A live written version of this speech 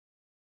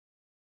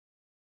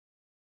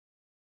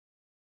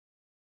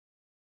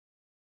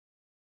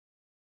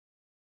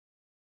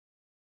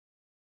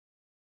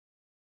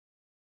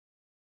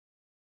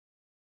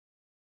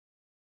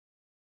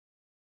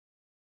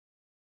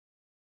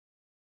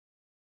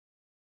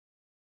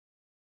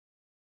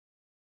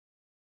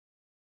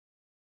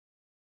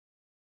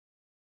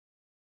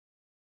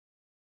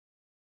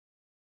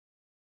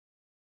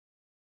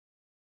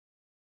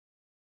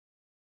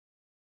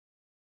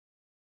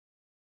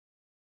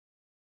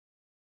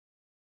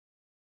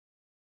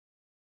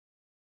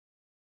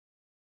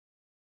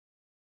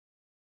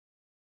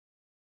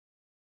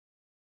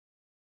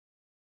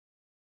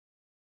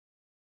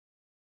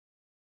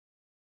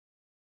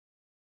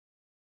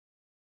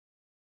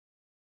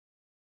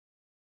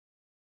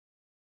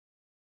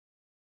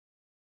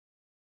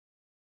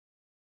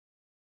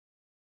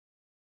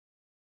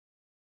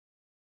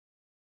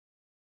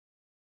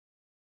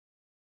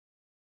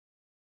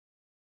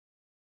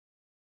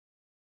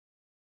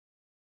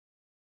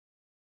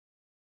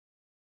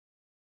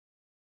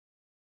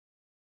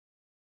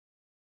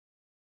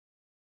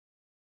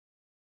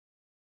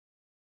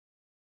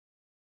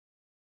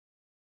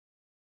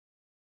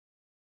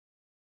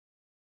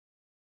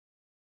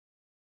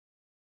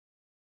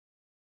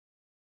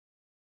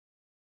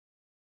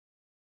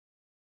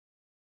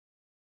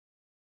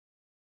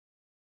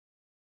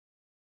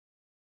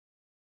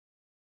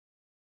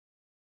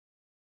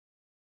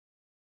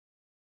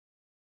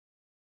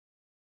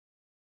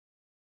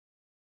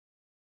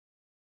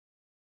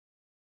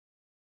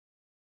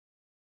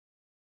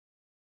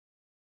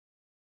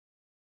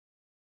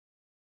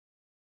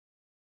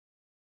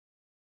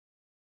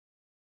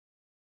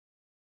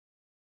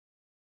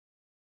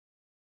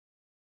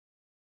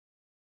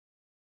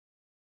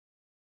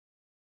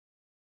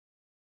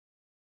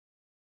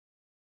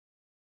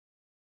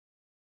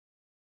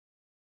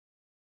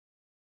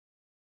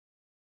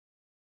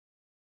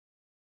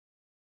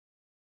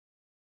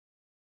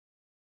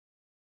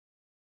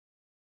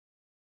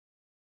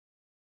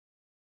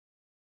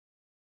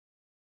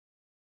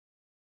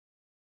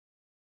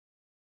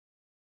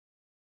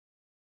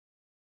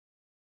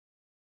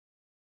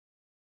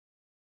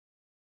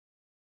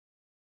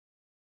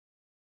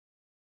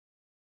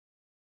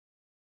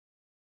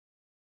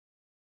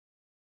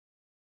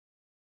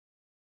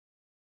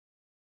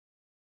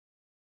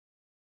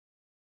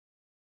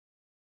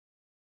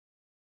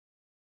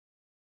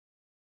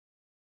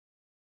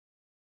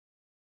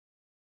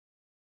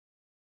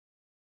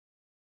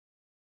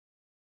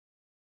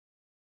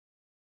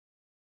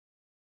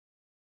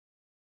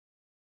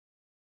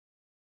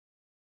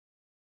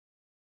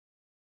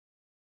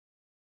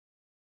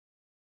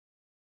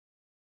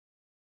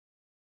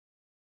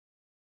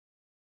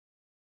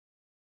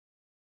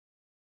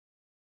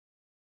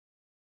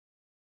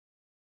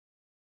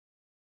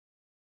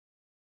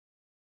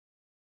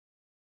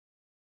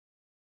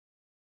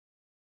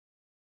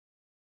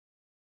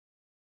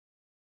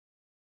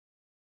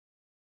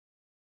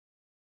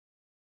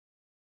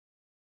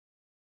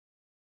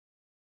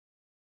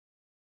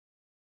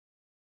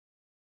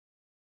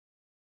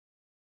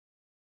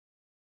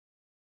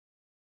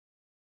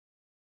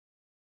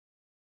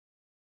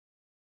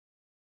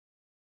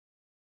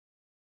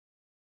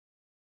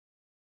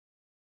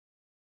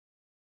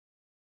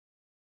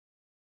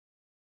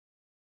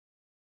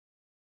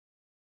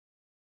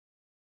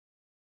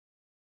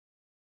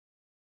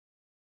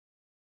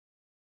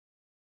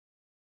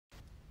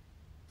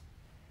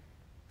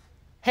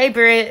Hey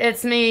Britt,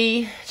 it's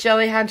me,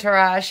 Jelly Hunter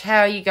Ash. How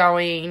are you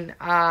going?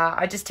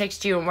 I just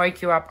texted you and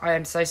woke you up. I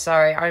am so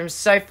sorry. I'm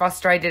so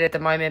frustrated at the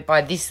moment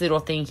by this little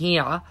thing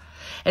here.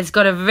 It's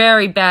got a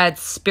very bad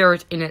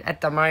spirit in it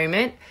at the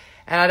moment.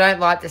 And I don't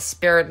like the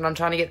spirit, and I'm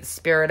trying to get the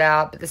spirit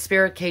out. But the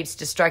spirit keeps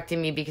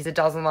distracting me because it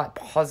doesn't like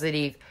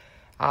positive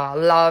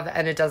love,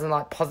 and it doesn't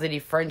like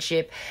positive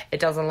friendship.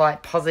 It doesn't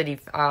like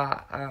positive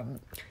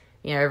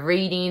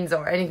readings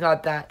or anything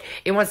like that.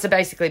 It wants to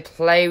basically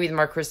play with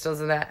my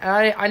crystals and that.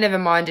 And I never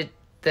minded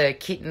the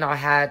kitten I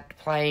had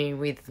playing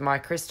with my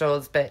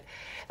crystals, but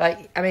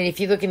if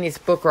you look in this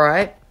book,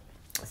 right?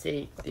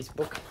 See this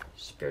book,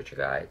 Spiritual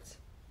Guides.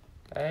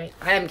 Right?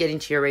 I am getting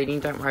to your reading,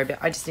 don't worry about it.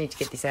 I just need to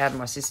get this out of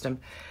my system.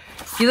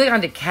 If you look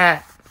under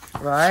cat,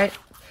 right?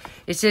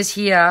 It says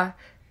here,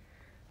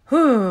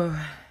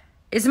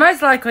 it's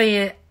most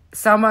likely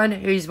someone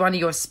who's one of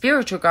your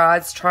spiritual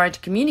guides trying to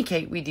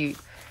communicate with you.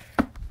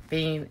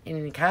 Being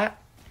in a cat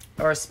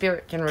or a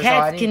spirit can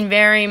reside. Cats can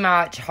very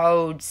much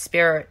hold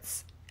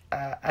spirits,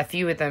 a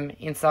few of them,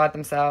 inside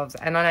themselves.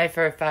 And I know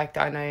for a fact,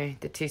 I know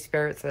the two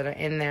spirits that are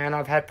in there, and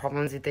I've had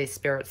problems with these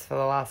spirits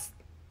for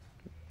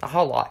the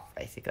whole life,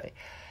 basically.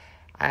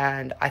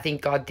 And I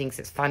think God thinks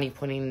it's funny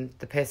putting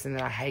the person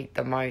that I hate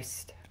the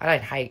most. I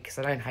don't hate, because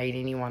I don't hate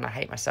anyone. I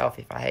hate myself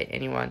if I hate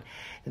anyone.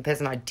 The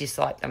person I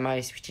dislike the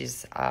most, which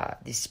is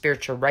this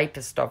spiritual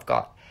rapist I've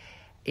got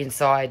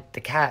inside the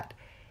cat.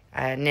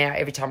 And now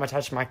every time I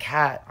touch my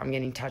cat, I'm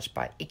getting touched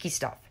by icky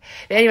stuff.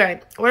 But anyway,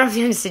 what I was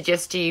going to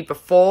suggest to you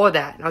before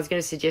that, and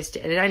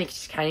it only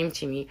just came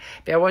to me,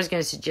 but I was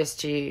going to suggest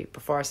to you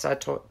before I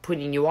started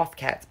putting you off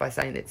cats by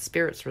saying that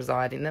spirits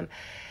reside in them,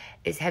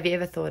 is have you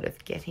ever thought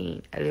of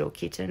getting a little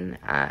kitten?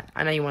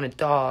 I know you want a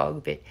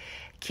dog, but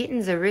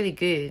kittens are really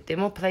good. They're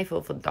more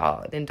playful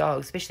than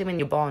dogs, especially when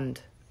you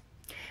bond.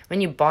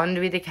 When you bond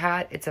with a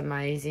cat, it's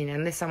amazing,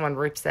 unless someone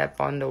rips that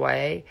bond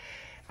away.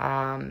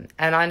 And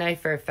I know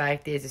for a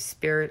fact there's a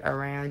spirit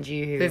around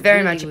you who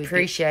very much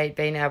appreciate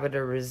being able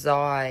to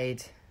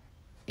reside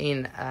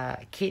in a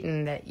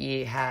kitten that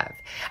you have.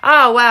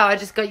 Oh, wow, I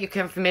just got your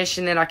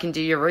confirmation that I can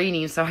do your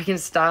reading, so I can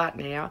start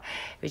now,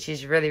 which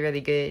is really,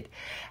 really good.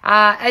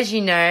 As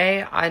you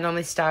know, I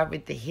normally start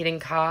with the hidden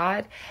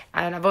card,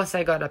 and I've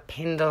also got a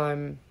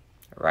pendulum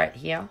right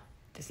here,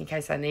 just in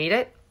case I need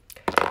it.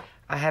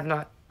 I have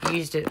not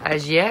used it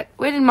as yet.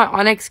 Where did my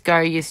onyx go,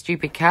 you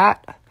stupid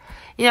cat?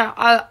 Yeah,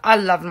 I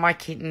love my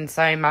kitten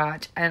so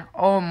much, and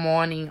all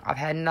morning I've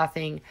had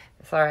nothing.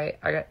 Sorry,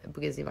 I got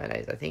boogers in my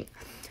nose, I think,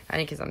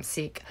 only because I'm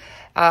sick.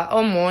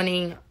 All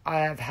morning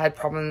I've had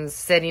problems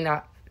setting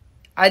up.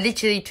 I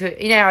literally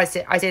I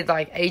said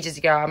like ages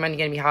ago I'm only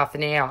going to be half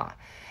an hour,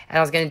 and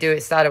I was going to do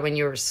it started when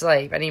you were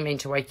asleep. I didn't mean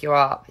to wake you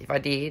up if I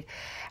did.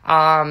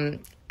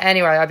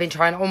 Anyway, I've been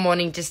trying all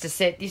morning just to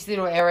set this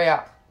little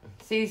area.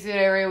 See this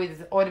little area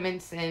with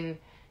ornaments, and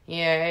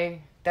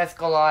that's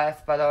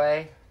Goliath, by the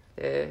way.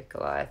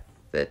 Goliath,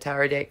 the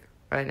tarot deck.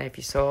 I don't know if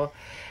you saw.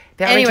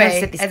 But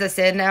anyway, as I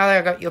said, now that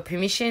I got your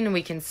permission,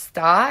 we can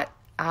start.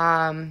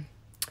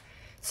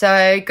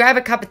 So grab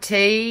a cup of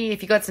tea.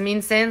 If you got some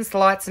incense,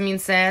 light some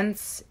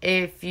incense.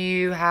 If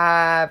you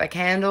have a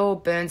candle,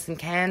 burn some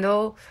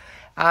candle.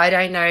 I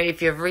don't know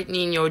if you've written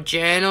in your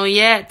journal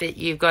yet, but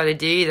you've got to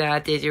do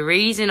that. There's a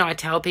reason I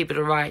tell people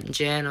to write in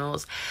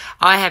journals.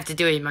 I have to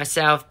do it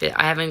myself, but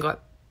I haven't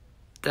got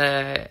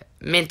the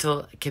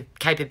mental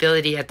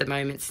capability at the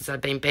moment since I've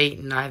been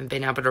beaten. I haven't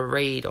been able to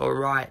read or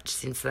write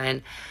since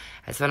then.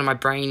 It's one of my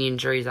brain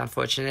injuries,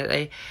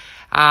 unfortunately.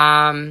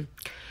 But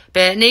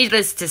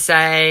needless to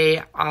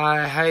say,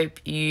 I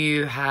hope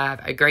you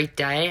have a great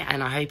day,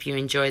 and I hope you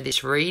enjoy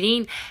this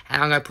reading.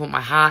 And I'm going to put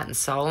my heart and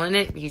soul in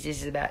it, because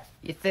this is about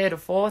your third or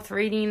fourth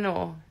reading,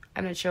 or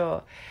I'm not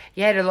sure.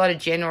 You had a lot of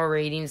general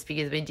readings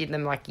because we did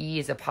them like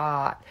years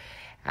apart.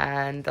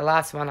 And the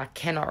last one, I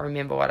cannot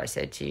remember what I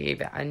said to you,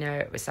 but I know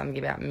it was something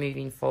about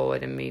moving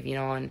forward and moving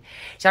on.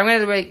 So I'm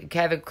going to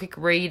have a quick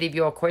read of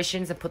your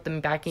questions and put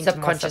them back into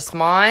subconscious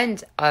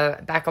mind,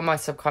 back on my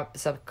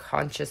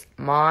subconscious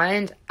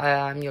mind,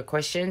 your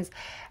questions.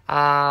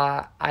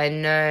 I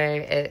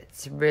know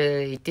it's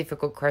really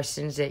difficult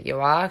questions that you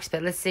asked,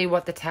 but let's see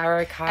what the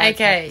tarot cards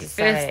have to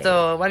say. First of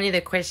all, one of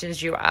the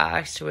questions you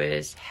asked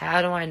was,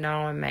 how do I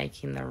know I'm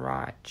making the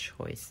right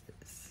choices?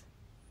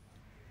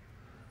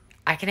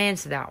 I can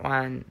answer that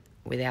one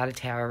without a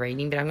tarot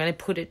reading, but I'm going to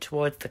put it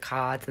towards the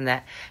cards and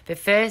that. But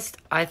first,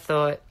 I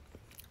thought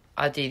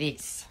I'd do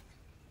this.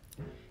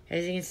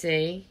 As you can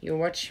see, you'll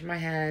watch my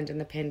hand and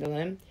the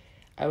pendulum.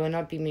 I will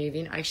not be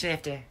moving. I actually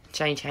have to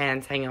change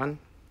hands. Hang on.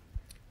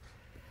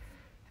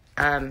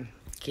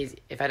 Because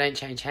if I don't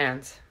change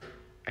hands,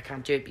 I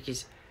can't do it,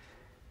 because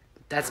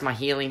that's my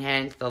healing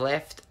hand, the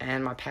left,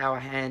 and my power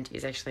hand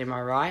is actually my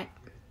right.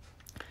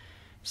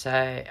 So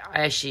I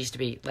actually used to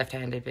be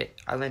left-handed, but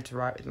I learned to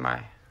write with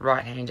my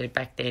right-handed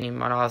back then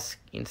when I was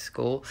in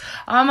school.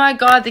 Oh my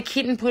God, the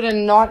kitten put a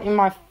knot in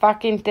my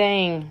fucking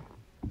thing.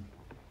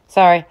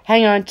 Sorry,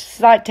 hang on,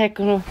 slight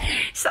technical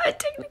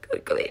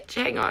glitch,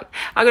 hang on.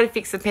 I got to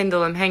fix the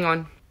pendulum, hang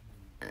on.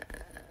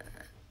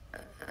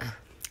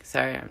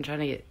 Sorry, I'm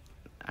trying to get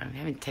I'm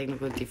having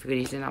technical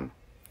difficulties and I'm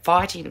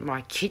fighting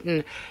my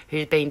kitten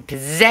who's been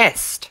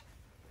possessed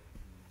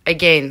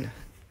again.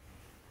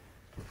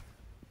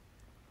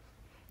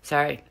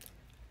 So,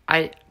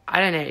 I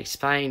don't know how to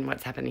explain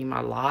what's happening in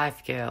my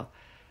life, girl.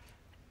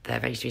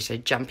 That makes me so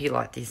jumpy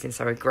like this and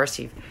so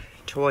aggressive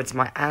towards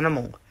my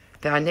animal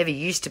that I never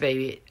used to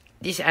be.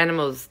 This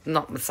animal's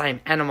not the same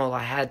animal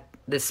I had.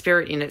 The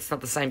spirit in it's not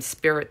the same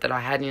spirit that I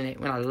had in it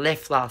when I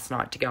left last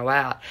night to go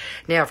out.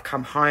 Now I've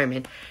come home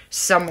and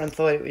someone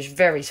thought it was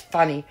very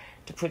funny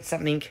to put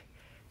something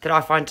that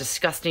I find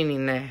disgusting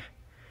in there.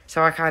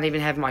 So I can't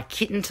even have my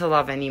kitten to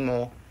love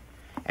anymore.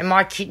 And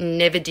my kitten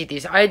never did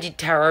this. I did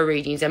tarot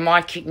readings and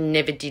my kitten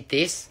never did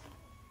this.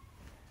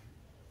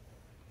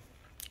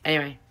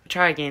 Anyway,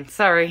 try again.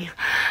 Sorry.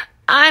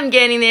 I'm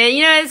getting there.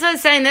 You know, as I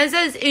was saying, there's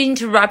those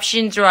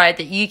interruptions, right,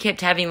 that you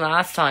kept having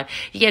last time.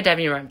 You kept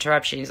having your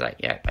interruptions, like,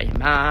 yeah, by your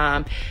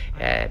mum.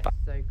 Yeah, by...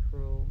 So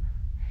cruel.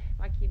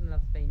 My kitten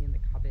loves being in the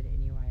cupboard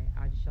anyway.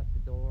 I just shut the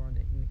door on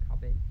it in the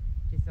cupboard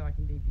just so I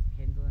can do this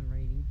pendulum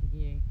reading. Because,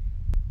 you know,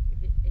 if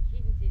a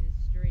kitten sees a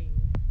string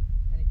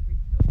and a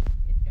crystal,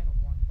 it's going to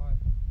want both.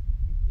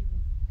 Because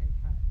kittens and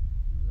cats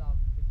love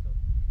crystals.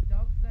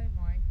 Dogs don't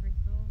mind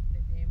crystals,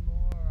 but they're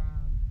more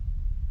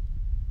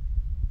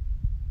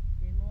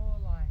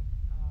like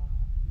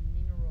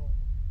mineral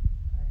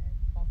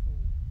fossil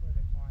sort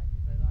of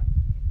finders. They like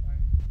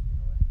bones and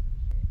all that sort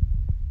of shit.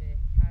 The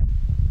cats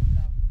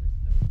love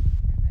crystals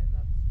and they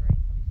love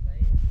strength,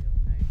 obviously, as you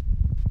all know.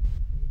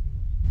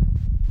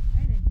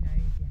 I don't know if you know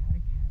if you had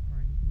a cat or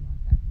anything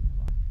like that in your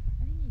life.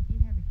 I think you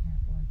did have a cat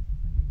once or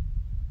something.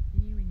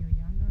 Did you when you were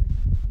younger or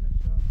something? I'm not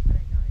sure. I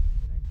don't know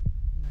because I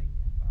don't know you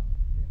that well,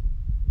 really,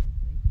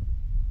 seriously.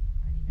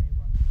 I only know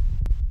what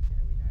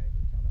we know of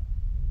each other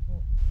when we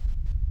talk.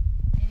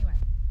 Anyway,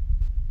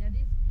 now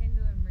this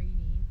pendulum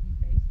reading is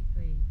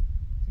basically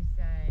to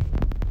say,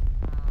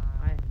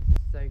 I am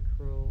so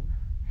cruel.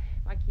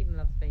 My kitten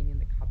loves being in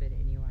the cupboard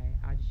anyway.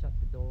 I just shut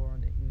the door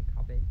on it in the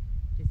cupboard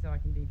just so I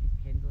can do this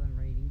pendulum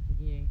reading.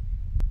 Because, you know,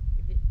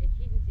 if a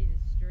kitten sees a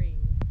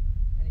string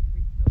and a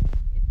crystal,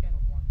 it's going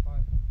to want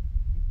both.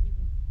 Because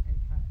kittens and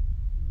cats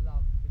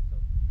love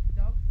crystals.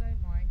 Dogs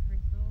don't mind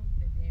crystals,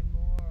 but they're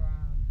more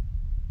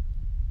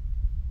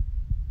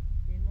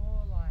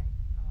like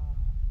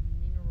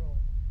mineral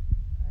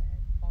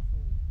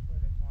fossil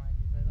sort of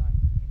finders. They like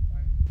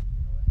bones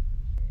and all that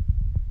sort of shit.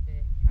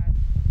 The cats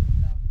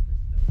love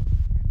crystals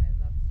and they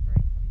love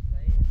strength,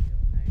 obviously, as you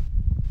all know.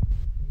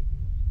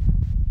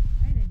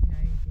 I don't know if you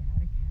know if you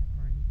had a cat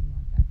or anything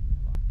like that in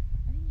your life.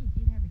 I think you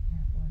did have a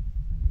cat once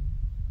or something.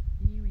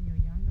 Did you when you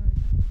were younger or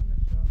something? I'm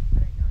not sure.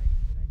 I don't know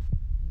because I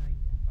don't know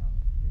you that well,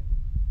 really,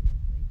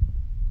 seriously.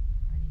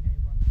 I only know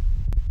what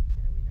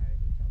we know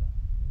of each other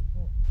when we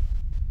talk.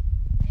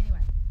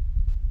 Anyway,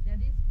 now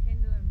this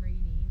pendulum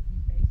reading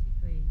is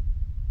basically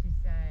to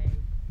say...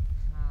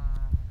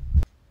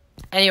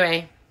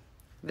 Anyway,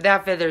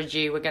 without further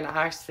ado, we're going to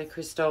ask the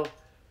crystal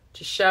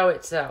to show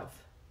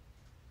itself.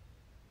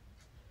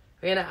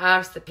 We're going to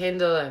ask the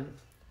pendulum,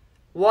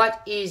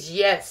 what is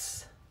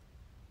yes?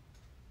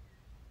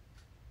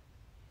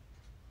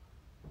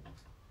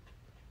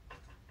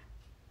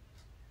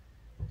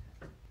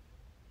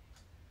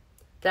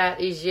 That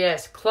is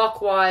yes.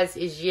 Clockwise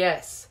is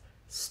yes.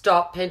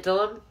 Stop,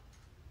 pendulum.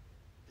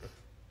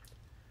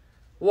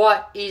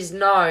 What is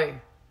no?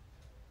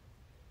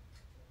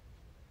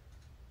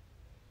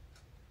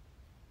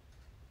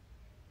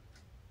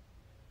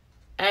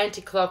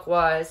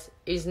 Anti-clockwise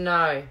is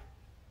no.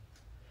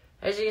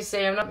 As you can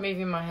see, I'm not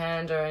moving my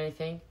hand or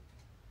anything.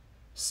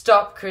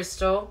 Stop,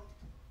 crystal.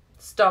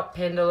 Stop,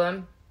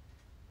 pendulum.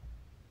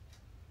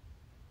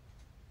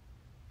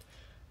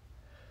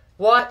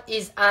 What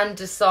is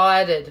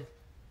undecided?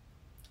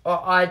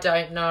 Or I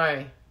don't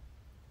know.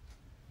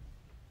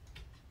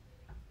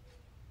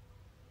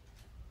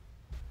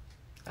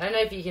 I don't know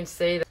if you can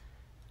see that.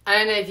 I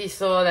don't know if you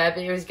saw that,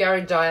 but it was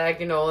going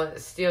diagonal, and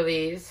it still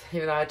is,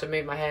 even though I had to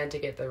move my hand to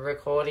get the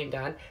recording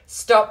done.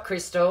 Stop,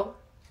 crystal.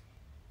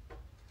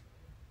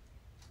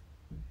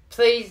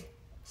 Please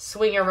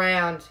swing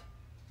around.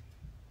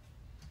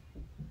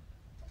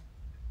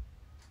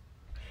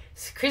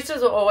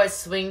 Crystals will always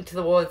swing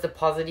towards the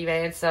positive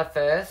answer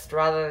first,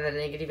 rather than the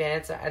negative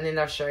answer, and then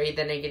they'll show you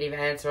the negative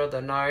answer or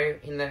the no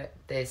in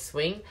their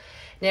swing.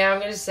 Now I'm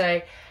going to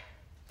say,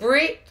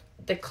 Britt,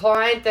 the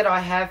client that I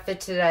have for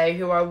today,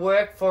 who I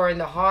work for in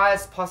the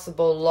highest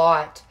possible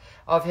light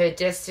of her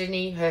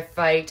destiny, her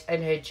fate,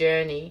 and her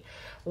journey,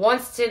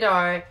 wants to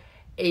know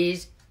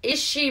is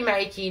she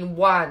making,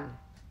 1,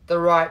 the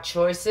right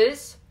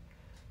choices?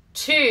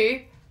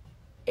 2,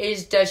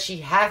 does she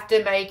have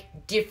to make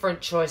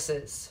different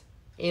choices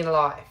in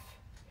life?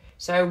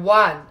 So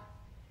 1,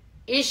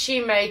 is she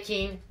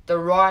making the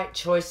right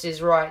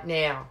choices right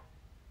now?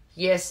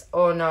 Yes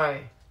or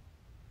no?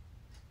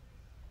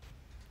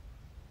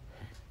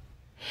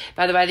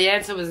 By the way, the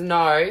answer was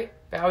no,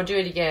 but I'll do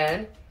it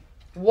again.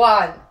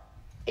 1,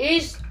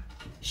 is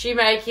she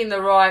making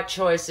the right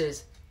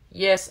choices?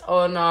 Yes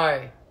or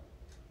no?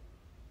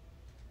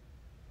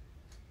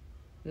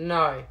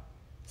 No.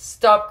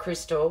 Stop,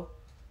 Crystal.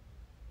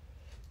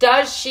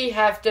 Does she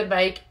have to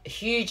make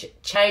huge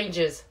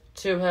changes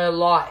to her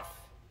life?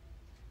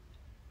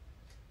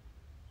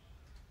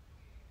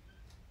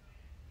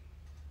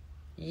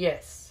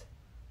 Yes.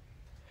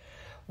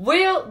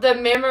 Will the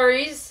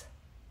memories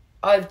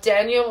of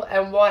Daniel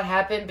and what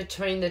happened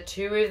between the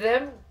two of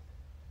them,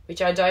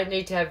 which I don't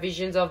need to have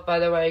visions of, by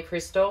the way,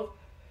 Crystal,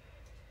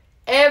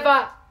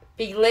 ever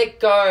be let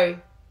go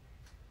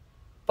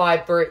by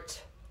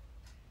Britt?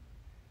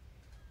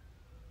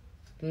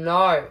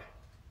 No.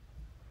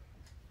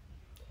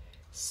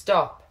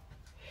 Stop.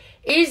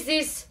 Is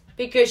this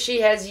because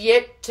she has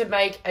yet to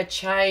make a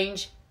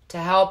change to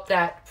help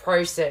that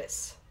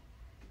process?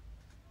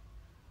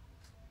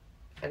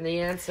 And the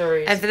answer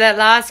is... And for that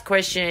last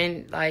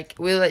question, like,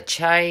 will it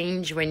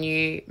change when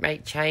you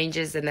make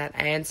changes? And that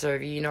answer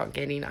of you not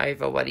getting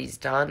over what he's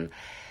done,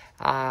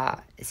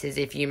 it says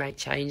if you make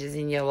changes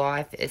in your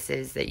life, it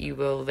says that you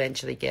will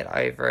eventually get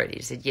over it.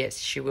 He said, yes,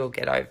 she will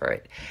get over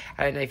it.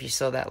 I don't know if you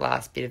saw that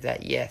last bit of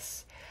that,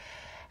 yes.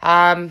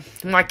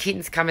 My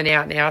kitten's coming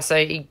out now,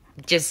 so he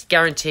just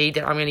guaranteed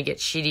that I'm going to get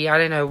shitty. I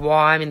don't know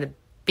why. I'm in the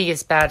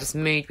biggest, baddest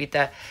mood with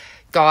the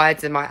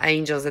guides and my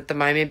angels at the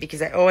moment,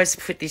 because they always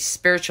put this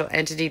spiritual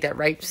entity that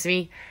rapes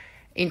me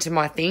into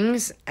my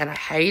things, and I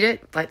hate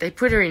it. Like, they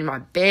put her in my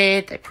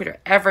bed, they put her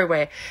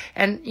everywhere.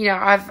 And, you know,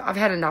 I've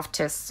had enough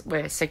tests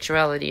where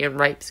sexuality and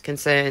rape's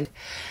concerned.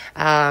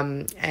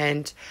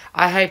 And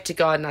I hope to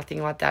God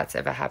nothing like that's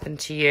ever happened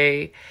to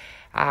you.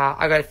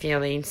 I got a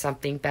feeling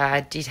something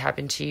bad did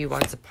happen to you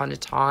once upon a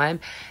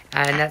time,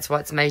 and that's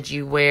what's made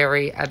you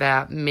wary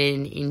about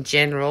men in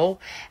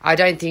general. I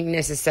don't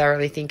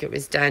necessarily think it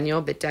was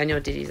Daniel, but Daniel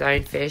did his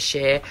own fair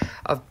share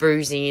of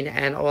bruising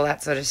and all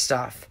that sort of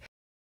stuff.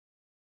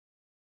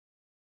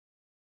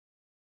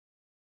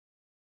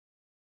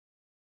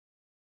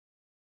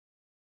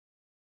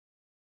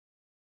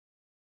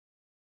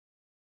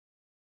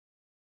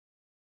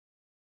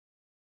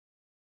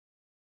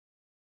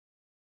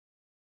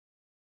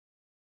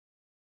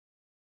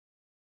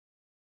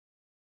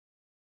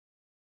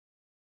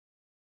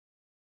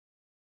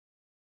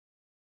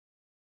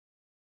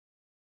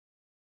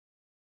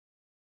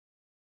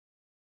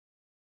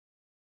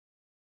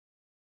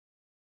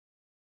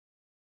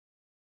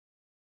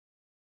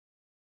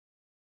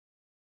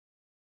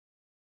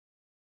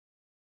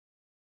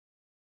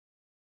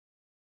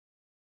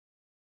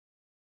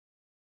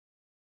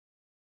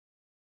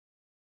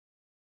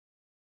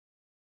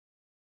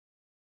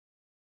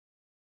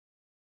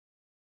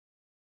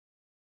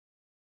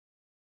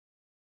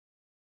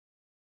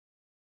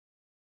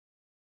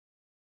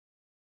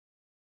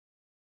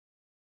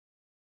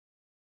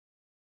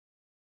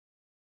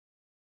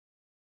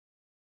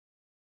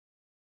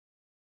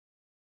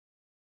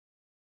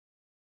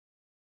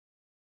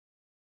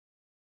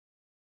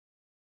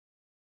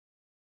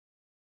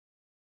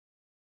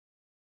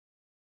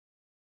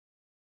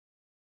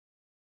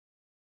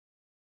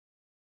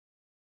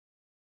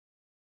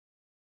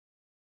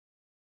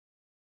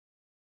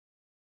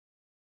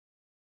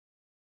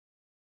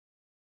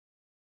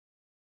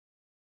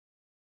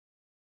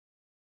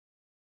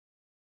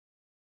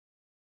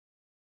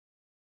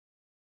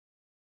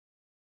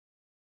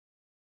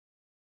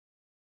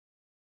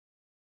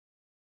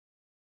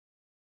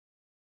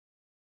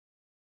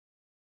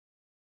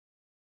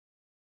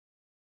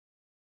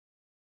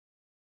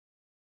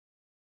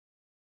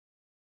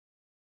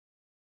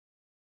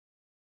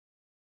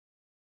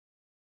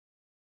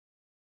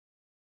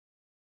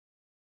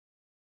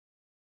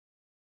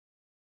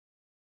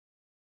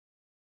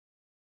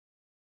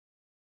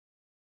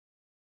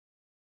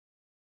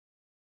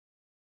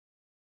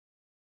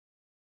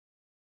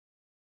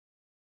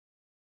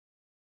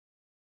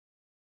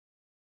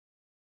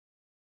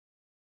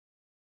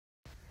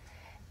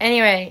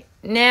 Anyway,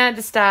 now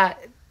to start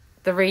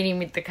the reading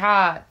with the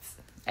cards.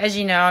 As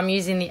you know, I'm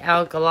using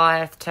the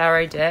Goliath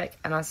Tarot deck,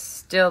 and I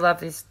still love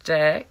this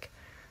deck,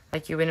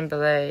 like you wouldn't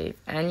believe.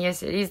 And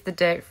yes, it is the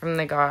deck from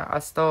the guy I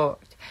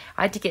stalked.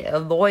 I had to get a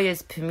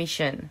lawyer's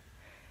permission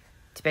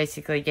to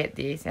basically get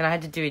this, and I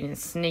had to do it in a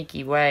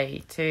sneaky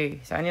way too,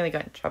 so I nearly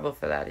got in trouble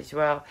for that as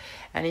well.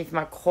 And if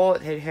my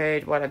court had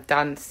heard what I've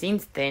done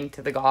since then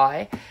to the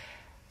guy,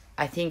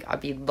 I think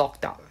I'd be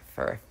locked up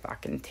for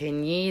fucking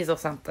 10 years or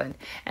something.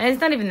 And it's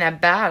not even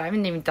that bad. I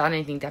haven't even done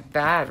anything that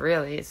bad,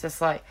 really. It's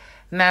just like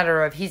a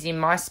matter of he's in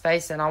my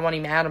space and I want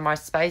him out of my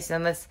space.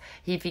 Unless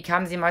if he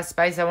comes in my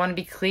space, I want to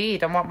be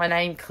cleared. I want my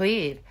name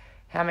cleared.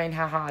 I mean,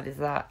 how hard is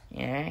that,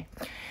 you know?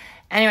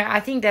 Anyway, I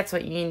think that's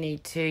what you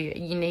need too.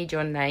 You need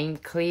your name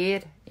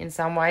cleared in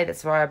some way.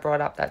 That's why I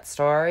brought up that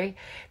story.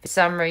 For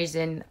some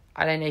reason,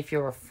 I don't know if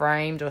you're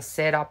framed or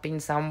set up in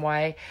some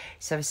way.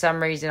 So for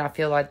some reason, I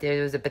feel like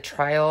there was a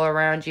betrayal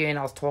around you, and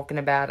I was talking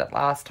about it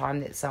last time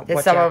that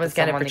someone was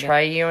going to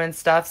betray you and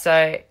stuff.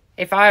 So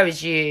if I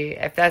was you,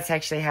 if that's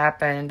actually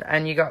happened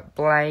and you got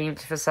blamed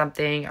for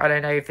something, I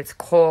don't know if it's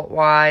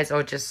court-wise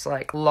or just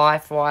like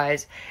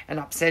life-wise and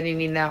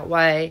upsetting in that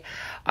way,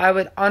 I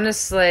would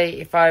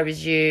honestly, if I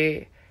was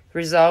you,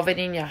 resolve it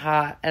in your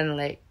heart and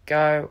let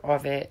go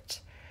of it.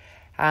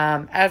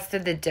 As to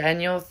the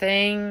Daniel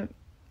thing,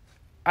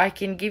 I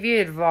can give you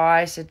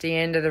advice at the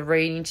end of the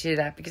reading to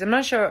that, because I'm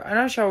not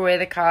sure where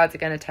the cards are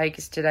going to take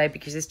us today,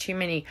 because there's too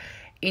many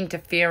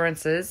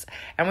interferences.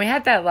 And we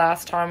had that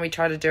last time we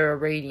tried to do a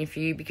reading for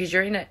you, because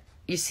you're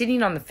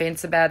sitting on the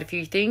fence about a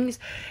few things,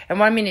 and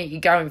 1 minute you're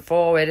going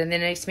forward and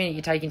then the next minute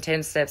you're taking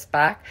 10 steps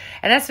back.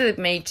 And that's with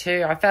me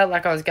too. I felt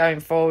like I was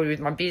going forward with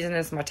my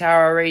business, my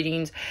tarot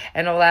readings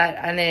and all that,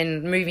 and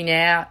then moving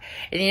out,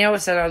 and then all of a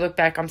sudden I look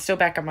back, I'm still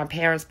back at my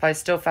parents' place,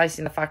 still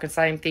facing the fucking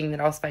same thing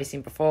that I was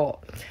facing before.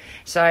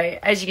 So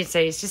as you can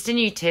see, it's just a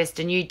new test,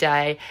 a new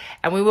day,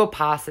 and we will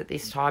pass it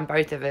this time,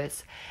 both of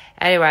us.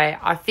 Anyway,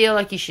 I feel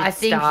like you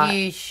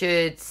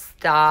should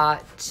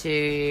start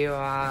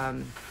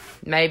to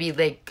maybe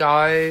let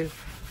go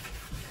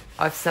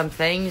of some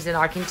things, and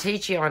I can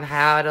teach you on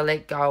how to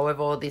let go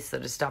of all this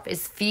sort of stuff.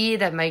 It's fear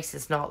that makes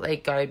us not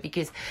let go,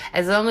 because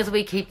as long as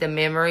we keep the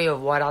memory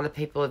of what other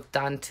people have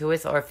done to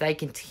us, or if they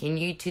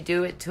continue to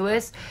do it to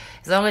us,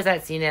 as long as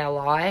that's in our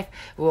life,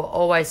 we'll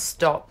always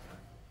stop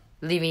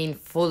living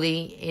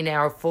fully in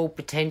our full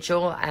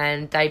potential,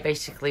 and they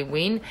basically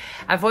win.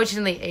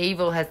 Unfortunately,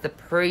 evil has the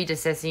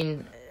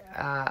predecessing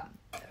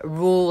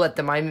rule at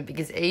the moment,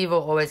 because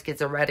evil always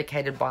gets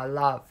eradicated by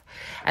love.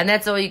 And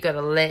that's all you got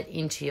to let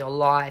into your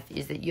life,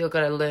 is that you're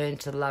got to learn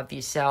to love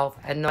yourself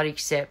and not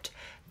accept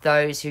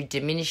those who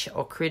diminish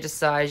or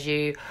criticize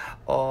you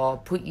or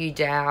put you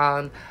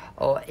down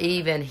or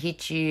even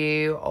hit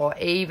you or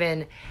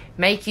even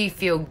make you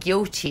feel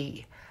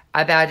guilty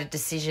about a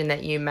decision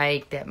that you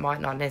make that might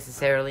not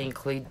necessarily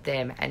include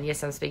them. And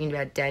yes, I'm speaking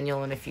about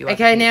Daniel and a few other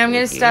people. Okay, now I'm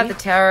going to start the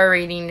tarot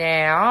reading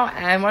now.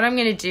 And what I'm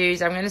going to do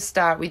is I'm going to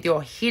start with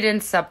your hidden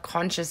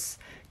subconscious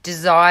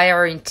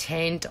desire,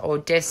 intent, or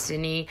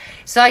destiny.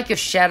 It's like your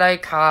shadow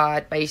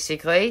card,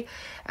 basically.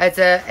 It's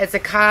a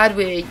card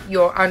where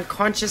your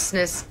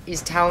unconsciousness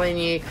is telling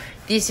you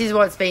this is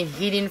what's been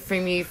hidden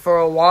from you for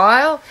a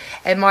while.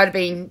 It might have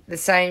been the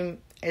same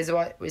as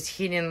what was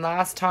hidden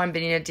last time, but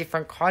in a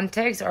different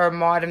context, or it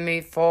might have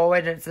moved forward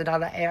and it's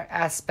another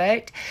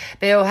aspect.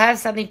 But it'll have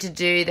something to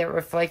do that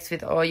reflects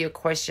with all your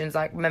questions,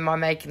 like, am I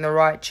making the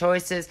right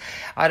choices?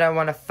 I don't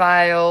want to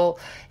fail,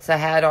 so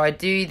how do I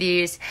do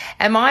this?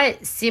 And my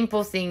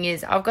simple thing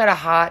is, I've got a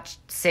heart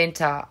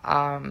center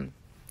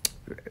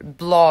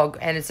blog,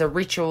 and it's a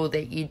ritual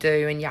that you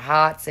do in your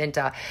heart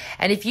center.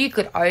 And if you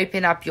could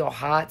open up your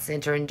heart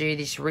center and do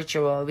this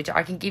ritual, which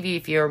I can give you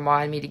if you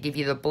remind me to give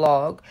you the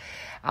blog,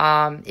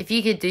 if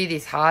you could do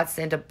this heart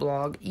center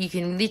blog, you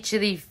can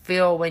literally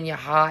feel when your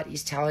heart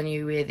is telling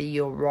you whether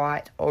you're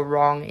right or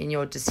wrong in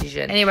your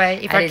decision.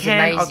 Anyway, if I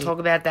can, I'll talk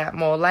about that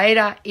more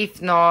later.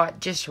 If not,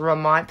 just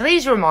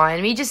please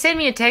remind me. Just send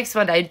me a text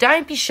one day.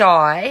 Don't be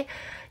shy.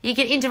 You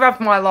can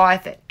interrupt my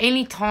life at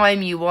any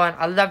time you want.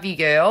 I love you,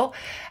 girl.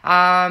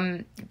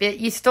 But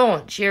you're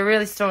staunch. You're a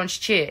really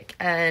staunch chick.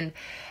 And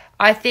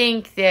I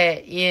think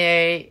that,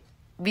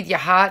 with your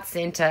heart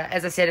center,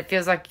 as I said, it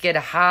feels like you get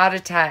a heart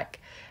attack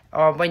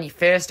when you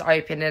first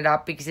open it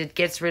up, because it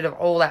gets rid of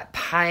all that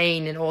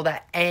pain and all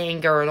that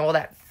anger and all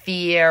that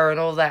fear and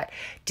all that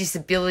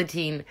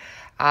disability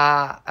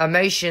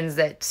emotions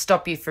that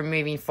stop you from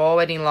moving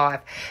forward in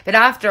life. But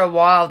after a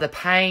while, the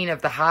pain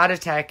of the heart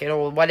attack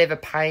or whatever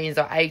pains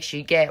or aches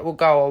you get will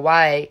go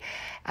away.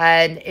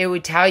 And it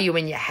would tell you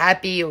when you're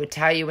happy, it would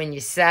tell you when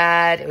you're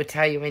sad, it would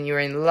tell you when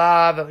you're in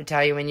love, it would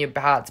tell you when your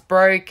heart's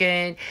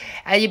broken.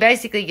 And you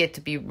basically get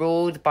to be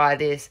ruled by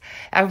this.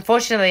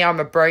 Unfortunately, I'm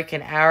a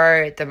broken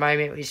arrow at the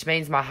moment, which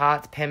means my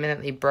heart's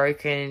permanently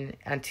broken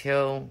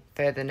until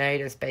further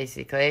notice,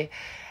 basically.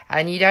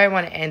 And you don't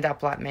want to end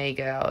up like me,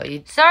 girl.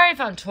 Sorry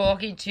if I'm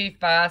talking too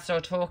fast or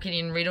talking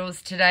in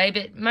riddles today,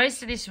 but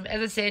most of this,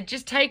 as I said,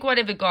 just take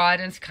whatever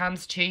guidance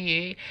comes to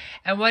you,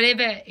 and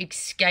whatever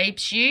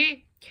escapes you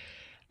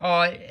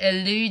or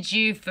eludes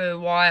you for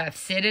why I've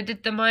said it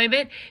at the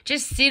moment,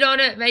 just sit on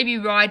it, maybe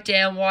write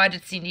down, why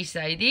did Cindy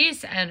say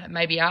this, and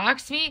maybe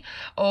ask me,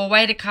 or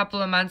wait a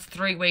couple of months,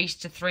 3 weeks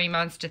to 3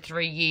 months to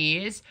 3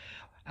 years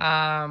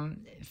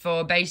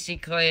for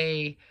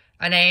basically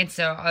an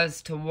answer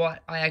as to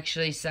what I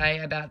actually say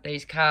about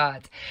these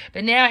cards.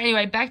 But now,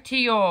 anyway, back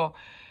to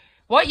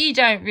what you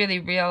don't really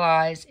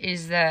realize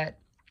is that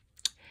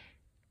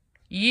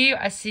you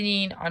are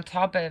sitting on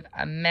top of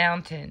a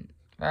mountain,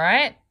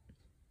 right?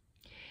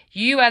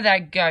 You are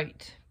that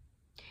goat.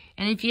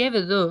 And if you ever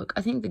look,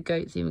 I think the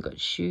goat's even got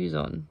shoes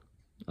on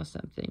or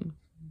something.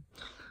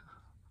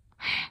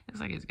 Looks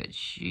like it's got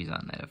shoes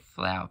on that are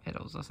flower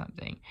petals or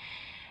something.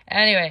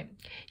 Anyway,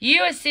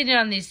 you are sitting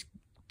on this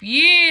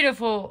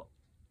beautiful,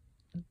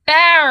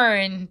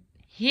 barren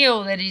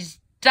hill that is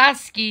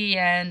dusky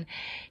and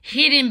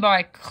hidden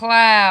by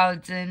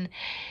clouds, and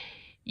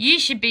you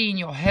should be in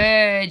your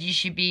herd. You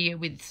should be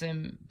with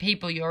some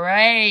people your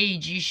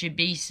age. You should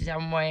be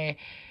somewhere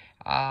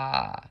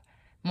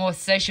more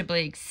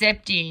sociably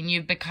accepting.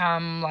 You've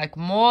become like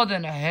more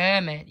than a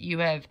hermit. You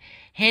have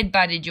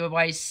head-butted your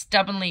way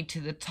stubbornly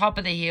to the top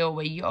of the hill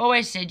where you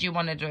always said you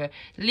wanted to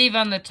live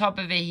on the top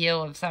of a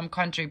hill of some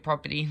country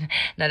property.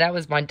 Now, that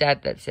was my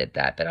dad that said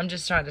that, but I'm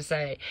just trying to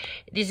say,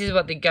 this is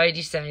what the goat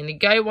is saying. The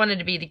goat wanted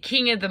to be the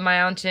king of the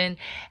mountain,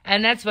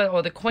 and that's what,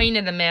 or the queen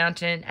of the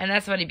mountain, and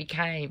that's what he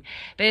became.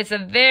 But it's a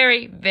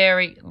very,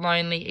 very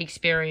lonely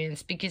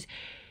experience because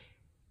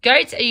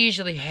goats are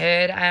usually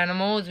herd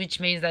animals, which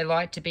means they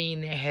like to be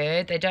in their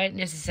herd. They don't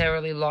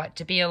necessarily like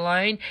to be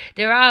alone.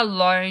 There are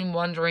lone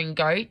wandering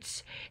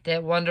goats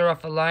that wander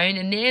off alone,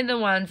 and they're the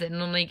ones that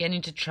normally get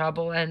into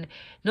trouble and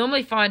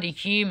normally find a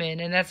human,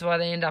 and that's why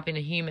they end up in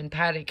a human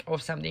paddock or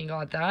something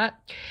like that.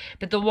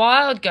 But the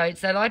wild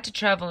goats, they like to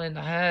travel in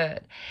the herd.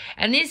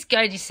 And this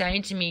goat is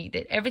saying to me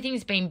that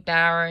everything's been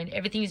barren,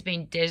 everything's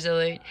been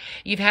desolate.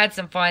 You've had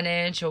some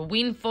financial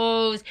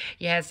windfalls,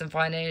 you had some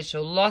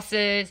financial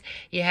losses,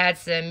 you had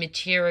some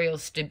material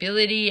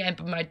stability, and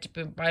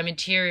by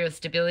material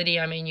stability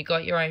I mean you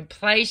got your own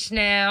place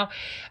now,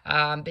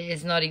 but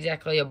it's not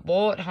exactly a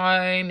bought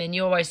home, and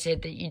you always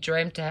said that you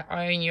dreamt to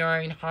own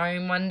your own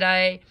home one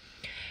day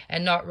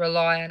and not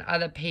rely on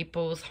other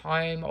people's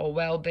home or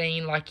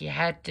well-being like you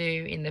had to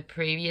in the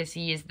previous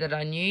years that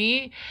I knew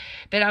you.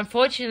 But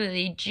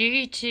unfortunately,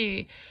 due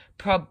to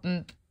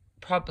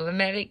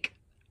problematic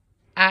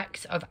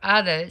acts of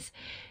others,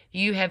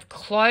 you have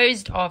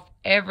closed off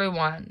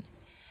everyone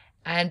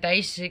and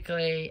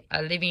basically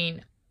are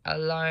living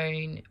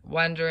alone,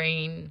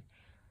 wondering,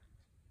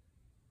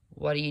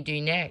 what do you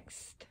do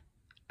next?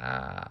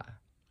 Are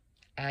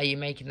you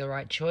making the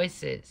right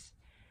choices?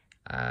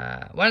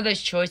 One of those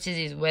choices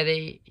is whether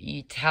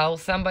you tell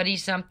somebody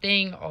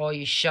something or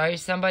you show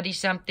somebody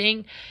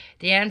something.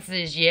 The answer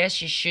is yes,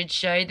 you should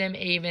show them,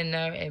 even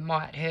though it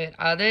might hurt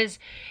others.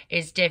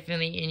 It's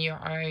definitely in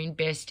your own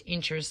best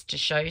interest to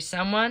show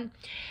someone.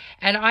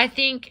 And I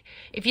think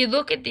if you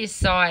look at this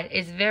site,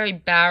 it's very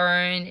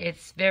barren,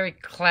 it's very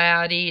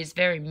cloudy, it's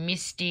very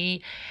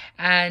misty,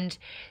 and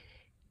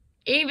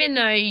even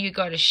though you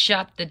got to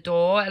shut the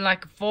door, and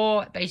like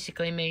 4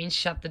 basically means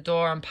shut the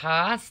door on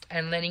past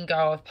and letting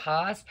go of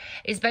past,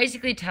 it's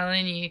basically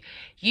telling you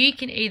you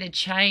can either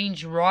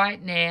change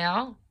right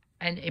now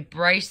and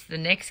embrace the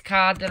next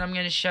card that I'm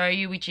going to show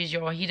you, which is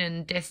your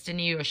hidden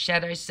destiny or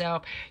shadow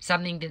self,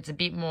 something that's a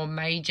bit more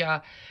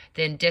major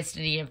than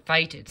destiny and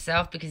fate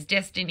itself, because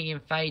destiny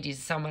and fate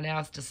is someone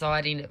else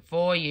deciding it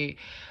for you,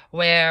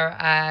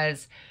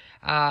 whereas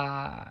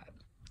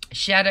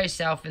shadow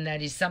self, and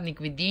that is something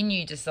within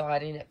you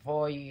deciding it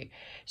for you.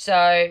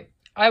 So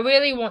I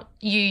really want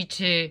you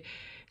to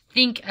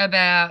think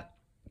about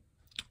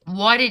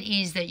what it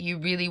is that you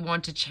really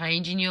want to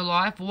change in your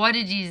life, what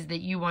it is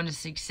that you want to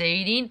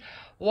succeed in,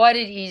 what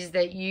it is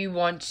that you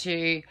want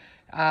to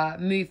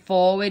move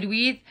forward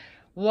with,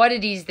 what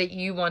it is that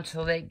you want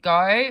to let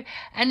go.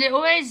 And it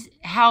always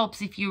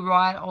helps if you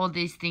write all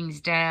these things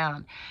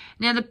down.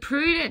 Now, the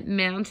prudent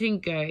mountain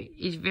goat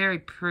is very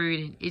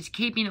prudent. It's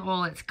keeping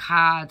all its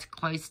cards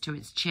close to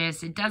its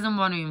chest. It doesn't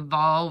want to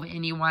involve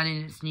anyone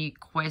in its new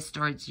quest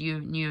or its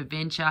new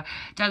adventure.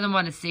 It doesn't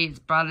want to see its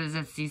brothers,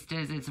 its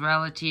sisters, its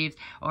relatives,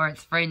 or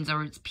its friends,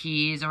 or its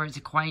peers, or its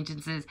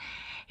acquaintances.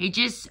 He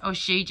just, or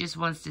she just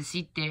wants to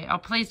sit there. Oh,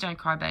 please don't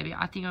cry, baby.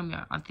 I think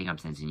I'm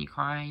sensing you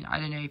crying. I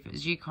don't know if it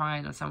was you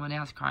crying or someone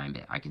else crying,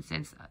 but I can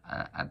sense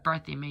a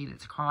breath in me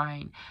that's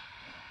crying.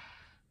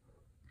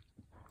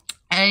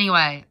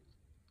 Anyway,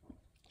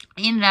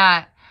 in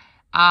that,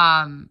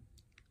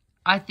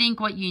 I think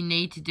what you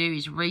need to do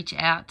is reach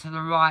out to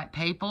the right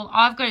people.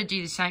 I've got to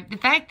do the same. The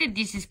fact that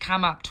this has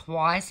come up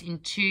twice in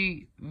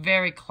 2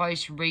 very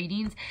close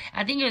readings.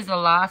 I think it was the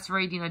last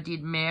reading I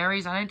did,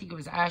 Mary's. I don't think it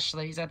was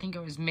Ashley's. I think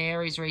it was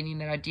Mary's reading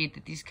that I did,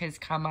 that this has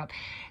come up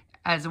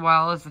as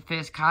well as the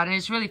first card. And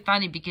it's really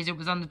funny because it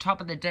was on the top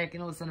of the deck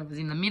and all of a sudden it was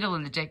in the middle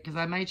of the deck, because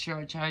I made sure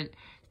I chose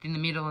in the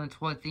middle and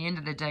towards the end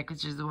of the deck,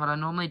 which is what I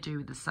normally do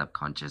with the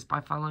subconscious by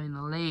following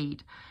the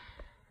lead.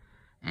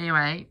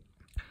 Anyway,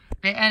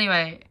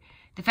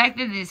 the fact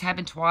that this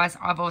happened twice,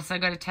 I've also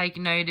got to take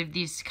note of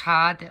this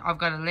card, that I've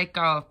got to let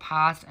go of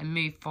past and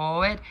move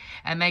forward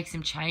and make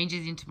some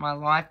changes into my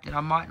life that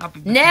I might not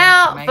be prepared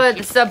to make. Now for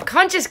the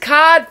subconscious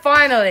card,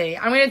 finally.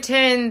 I'm going to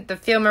turn the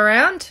film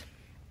around.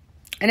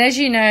 And as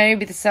you know,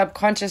 with the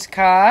subconscious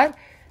card,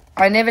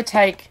 I never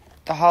take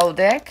the whole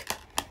deck.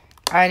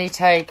 I only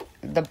take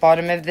the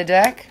bottom of the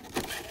deck.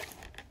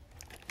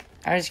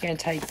 I'm just going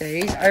to take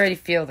these. I already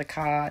feel the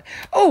card.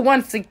 Oh,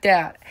 one flicked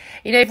out.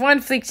 You know, if one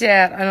flicks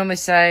out, I normally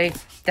say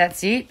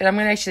that's it. But I'm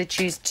going to actually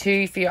choose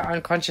 2 for your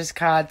unconscious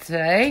card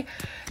today.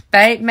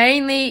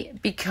 Mainly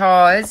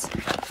because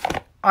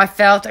I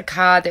felt a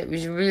card that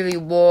was really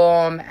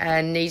warm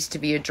and needs to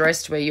be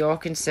addressed where you're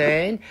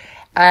concerned.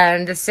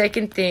 And the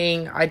second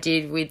thing I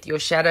did with your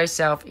shadow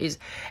self is,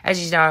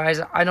 as you know,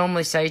 as I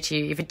normally say to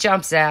you, if it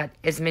jumps out,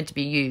 it's meant to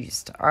be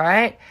used, all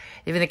right?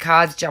 Even the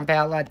cards jump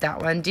out like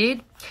that one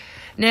did.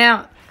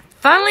 Now,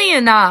 funnily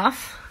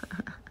enough,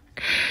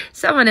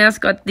 someone else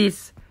got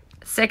this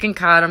second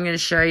card I'm going to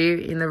show you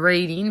in the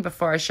reading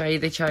before I show you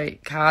the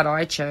card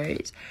I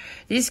chose.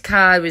 This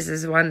card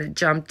was the one that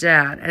jumped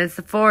out, and it's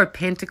the Four of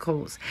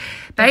Pentacles.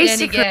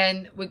 Basically, then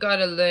again, we've got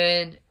to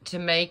learn to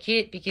make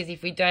it, because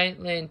if we don't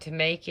learn to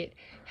make it,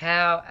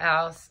 how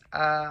else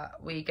are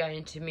we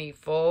going to move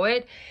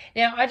forward?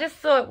 Now, I just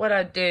thought what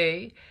I'd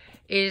do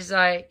is,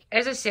 like,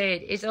 as I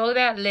said, it's all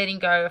about letting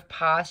go of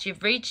past.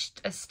 You've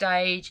reached a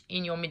stage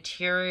in your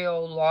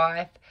material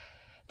life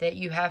that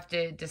you have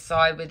to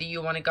decide whether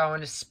you want to go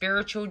on a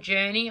spiritual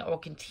journey or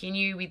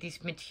continue with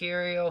this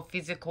material,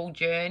 physical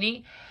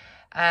journey,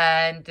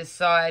 and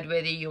decide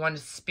whether you want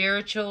a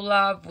spiritual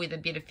love with a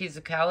bit of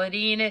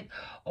physicality in it,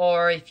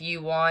 or if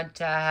you want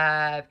to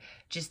have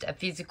just a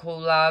physical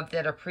love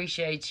that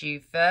appreciates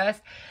you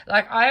first.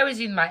 Like, I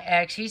was in my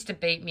ex. He used to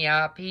beat me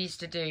up. He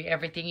used to do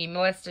everything. He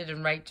molested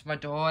and raped my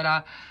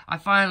daughter. I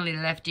finally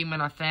left him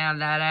when I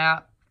found that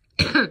out.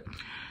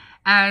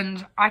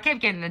 And I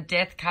kept getting the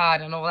death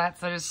card and all that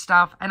sort of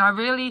stuff. And I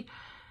really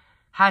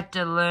had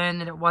to learn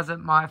that it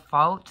wasn't my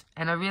fault.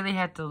 And I really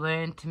had to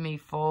learn to move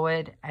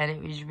forward. And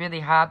it was really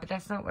hard. But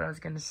that's not what I was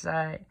going to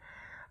say.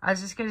 I was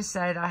just going to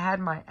say that I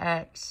had my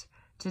ex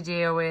to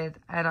deal with.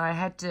 And I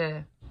had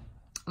to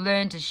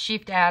learn to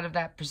shift out of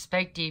that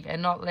perspective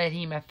and not let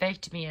him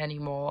affect me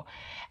anymore.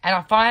 And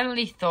I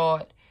finally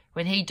thought,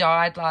 when he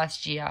died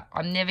last year,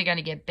 I'm never going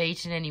to get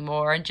beaten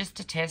anymore. And just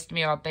to test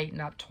me, I was beaten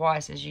up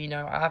twice, as you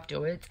know,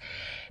 afterwards.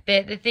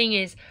 But the thing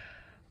is,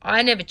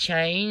 I never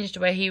changed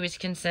where he was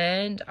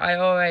concerned. I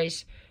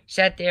always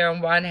sat there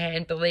on one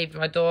hand, believed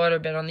my daughter,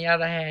 but on the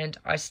other hand,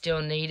 I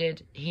still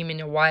needed him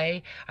in a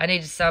way. I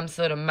needed some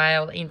sort of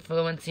male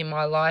influence in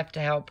my life to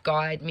help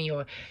guide me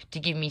or to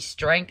give me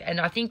strength. And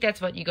I think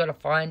that's what you got to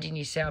find in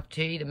yourself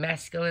too, the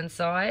masculine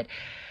side.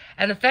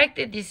 And the fact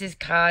that this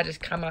card has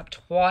come up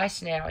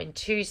twice now in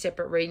two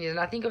separate readings, and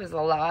I think it was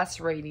the last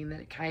reading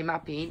that it came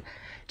up in,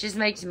 just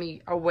makes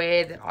me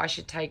aware that I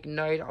should take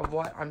note of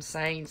what I'm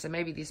saying. So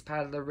maybe this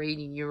part of the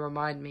reading, you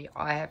remind me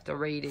I have to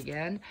read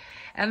again.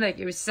 And look,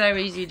 it was so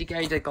easy to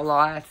go to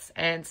Goliath's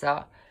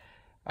answer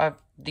of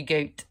the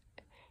goat.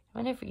 I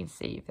wonder if we can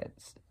see if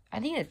that's... I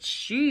think that's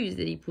shoes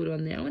that he put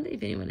on there. I wonder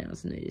if anyone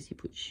else noticed he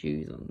put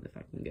shoes on the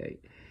fucking goat.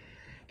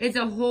 It's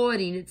a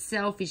hoarding, it's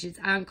selfish, it's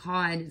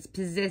unkind, it's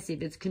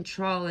possessive, it's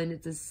controlling,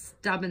 it's a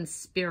stubborn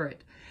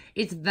spirit.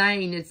 It's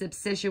vain, it's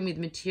obsession with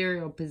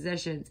material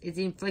possessions, it's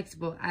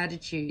inflexible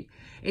attitude,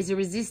 it's a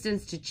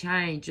resistance to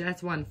change.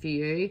 That's one for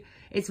you.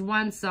 It's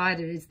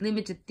one-sided, it's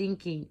limited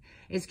thinking,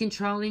 it's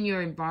controlling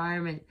your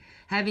environment,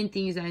 having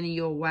things only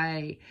your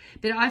way.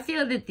 But I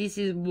feel that this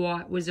is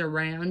what was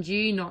around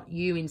you, not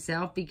you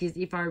himself, because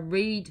if I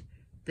read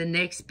the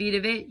next bit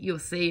of it, you'll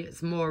see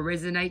it's more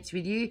resonates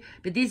with you.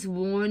 But this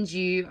warns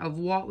you of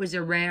what was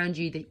around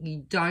you that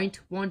you don't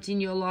want in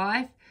your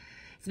life.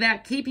 It's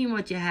about keeping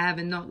what you have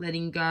and not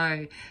letting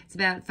go. It's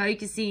about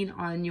focusing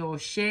on your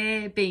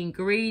share, being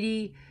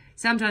greedy.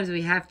 Sometimes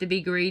we have to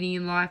be greedy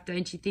in life,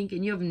 don't you think?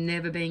 And you've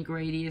never been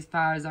greedy as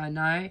far as I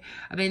know.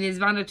 I mean,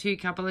 there's one or two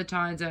couple of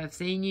times I've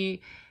seen you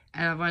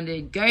and I've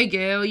wondered, go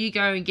girl, you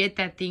go and get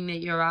that thing that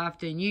you're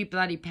after and you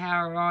bloody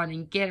power on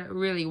and get it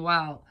really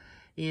well.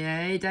 You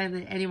know, don't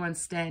let anyone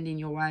stand in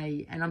your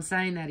way. And I'm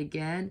saying that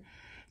again.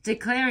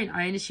 Declaring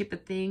ownership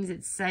of things,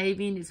 it's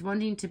saving, it's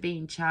wanting to be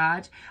in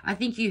charge. I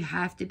think you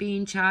have to be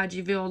in charge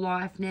of your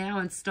life now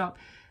and stop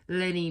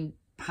letting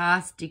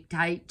past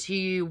dictate to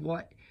you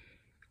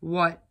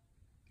what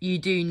you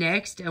do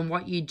next and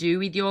what you do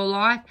with your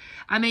life.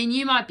 I mean,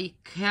 you might be...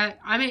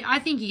 I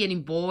think you're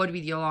getting bored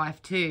with your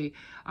life too.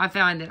 I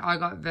found that I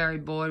got very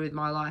bored with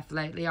my life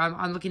lately.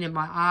 I'm looking at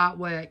my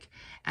artwork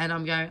and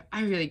I'm going,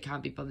 I really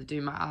can't be bothered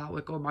doing my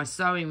artwork or my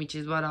sewing, which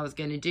is what I was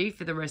going to do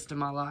for the rest of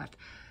my life.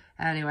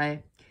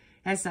 Anyway,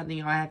 that's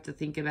something I have to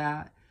think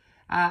about.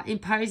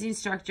 Imposing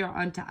structure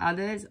onto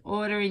others,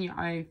 order in your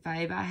own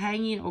favour,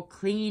 hanging or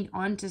clinging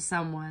onto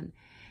someone,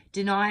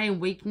 denying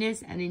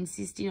weakness and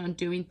insisting on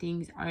doing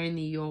things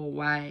only your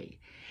way.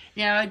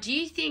 Now, do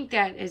you think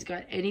that has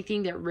got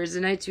anything that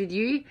resonates with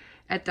you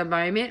at the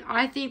moment?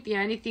 I think the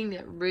only thing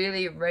that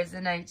really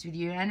resonates with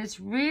you, and it's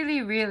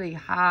really, really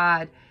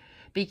hard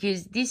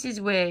because this is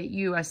where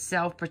you are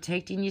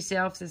self-protecting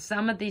yourself. So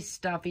some of this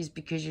stuff is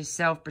because you're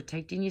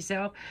self-protecting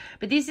yourself.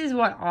 But this is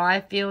what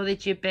I feel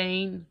that you've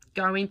been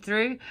going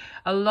through.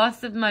 A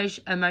loss of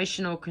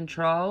emotional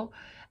control.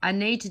 I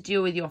need to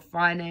deal with your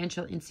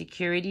financial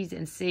insecurities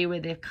and see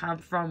where they've come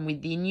from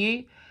within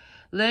you.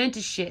 Learn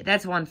to share.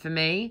 That's one for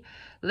me.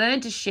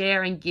 Learn to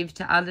share and give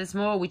to others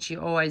more, which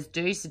you always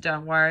do, so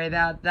don't worry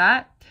about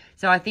that.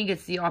 So I think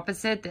it's the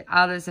opposite, that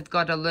others have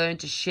got to learn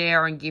to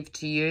share and give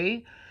to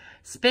you.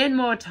 Spend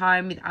more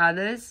time with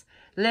others.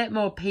 Let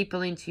more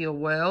people into your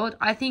world.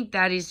 I think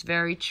that is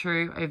very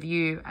true of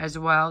you as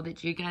well,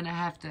 that you're going to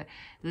have to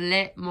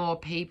let more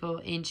people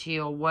into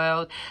your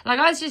world. Like,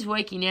 I was just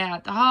working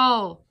out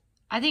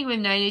I think we've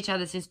known each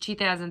other since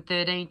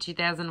 2013,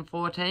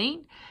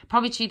 2014,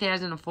 probably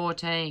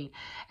 2014.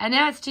 And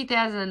now it's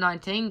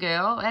 2019,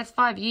 girl. That's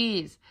 5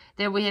 years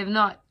that we have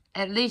not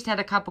at least had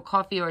a cup of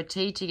coffee or a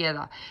tea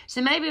together.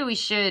 So maybe we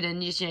should,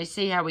 and just,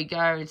 see how we go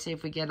and see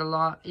if we get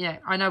along.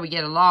 I know we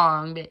get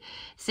along, but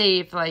see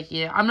if,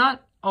 I'm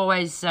not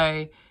always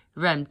so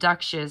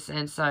rambunctious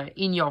and so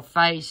in your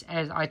face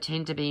as I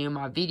tend to be in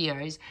my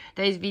videos.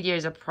 These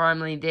videos are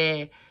primarily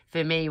there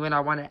for me when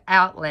I want an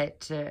outlet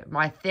to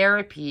my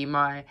therapy,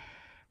 my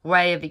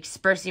way of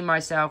expressing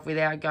myself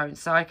without going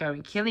psycho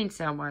and killing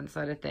someone,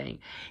 sort of thing.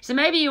 So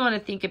maybe you want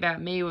to think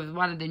about me with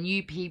one of the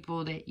new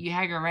people that you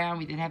hang around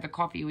with and have a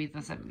coffee with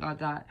or something like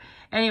that.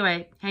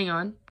 Anyway, hang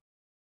on.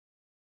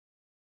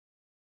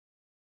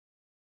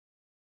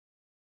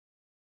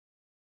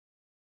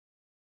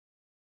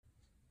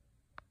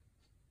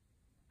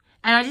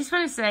 And I just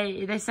want to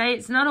say, they say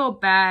it's not all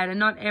bad and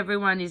not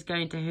everyone is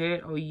going to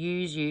hurt or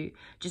use you.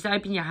 Just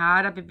open your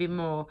heart up a bit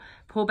more.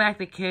 Pull back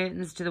the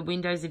curtains to the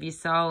windows of your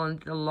soul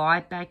and the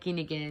light back in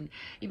again.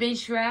 You've been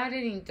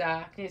shrouded in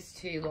darkness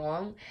too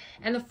long.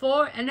 And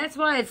that's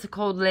why it's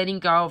called letting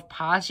go of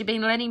past. You've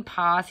been letting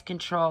past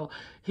control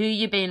who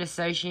you've been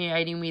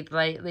associating with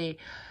lately,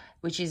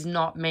 which is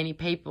not many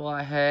people,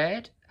 I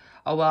heard.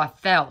 Oh, well, I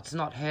felt,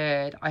 not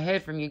heard. I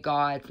heard from you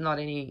guys, not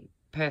any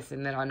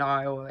person that I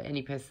know or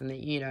any person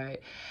that you know.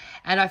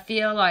 And I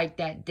feel like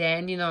that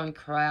dandelion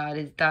crowd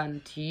has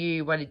done to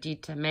you what it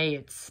did to me.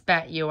 It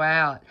spat you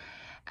out,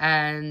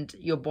 and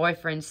your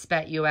boyfriend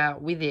spat you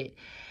out with it.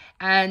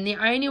 And the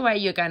only way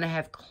you're going to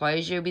have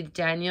closure with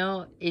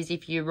Daniel is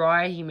if you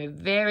write him a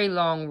very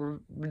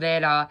long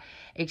letter.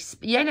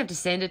 You don't have to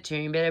send it to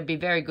him, but it'd be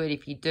very good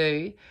if you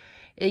do,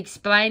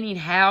 explaining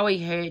how he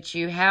hurt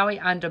you, how he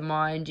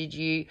undermined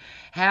you,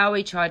 how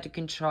he tried to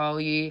control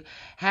you,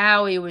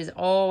 how he was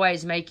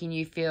always making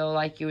you feel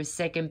like you were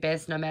second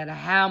best no matter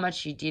how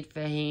much you did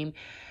for him,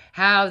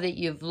 how that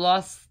you've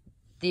lost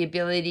the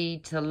ability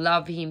to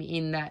love him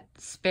in that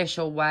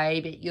special way,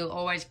 but you'll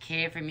always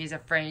care for him as a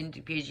friend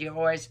because you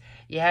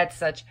had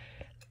such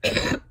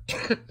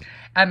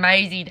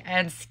amazing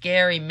and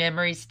scary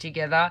memories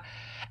together.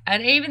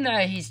 And even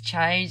though he's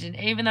changed and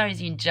even though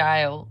he's in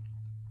jail,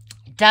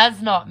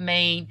 does not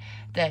mean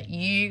that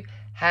you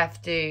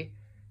have to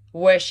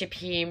worship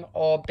him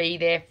or be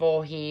there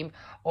for him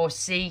or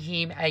see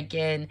him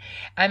again.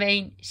 I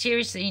mean,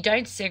 seriously, you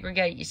don't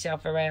segregate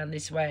yourself around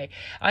this way.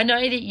 I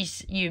know that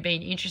you've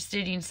been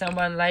interested in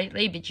someone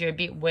lately, but you're a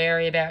bit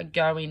wary about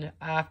going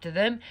after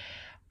them.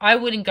 I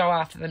wouldn't go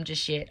after them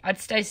just yet. I'd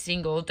stay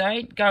single.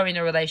 Don't go in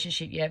a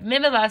relationship yet.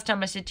 Remember last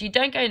time I said to you,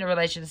 don't go in a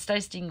relationship, stay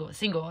single.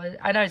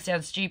 I know it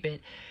sounds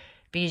stupid,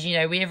 because,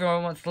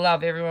 everyone wants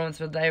love, everyone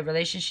wants a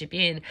relationship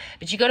in,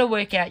 but you got to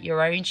work out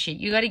your own shit.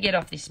 You got to get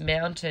off this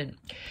mountain.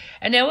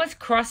 And now what's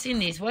crossing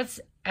this, what's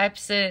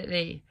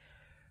absolutely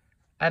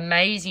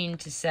amazing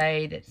to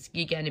say that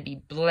you're going to be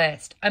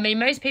blessed. I mean,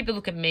 most people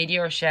look at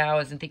meteor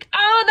showers and think,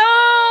 oh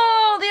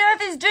no, the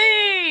earth is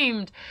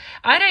doomed.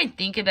 I don't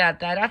think about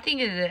that. I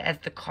think of it as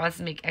the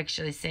cosmic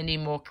actually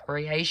sending more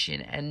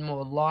creation and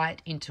more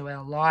light into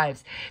our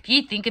lives. If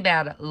you think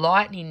about it,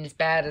 lightning is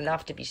bad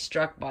enough to be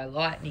struck by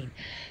lightning.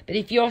 But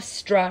if you're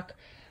struck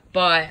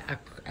by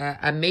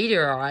a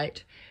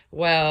meteorite,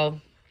 well,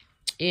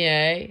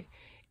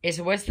 it's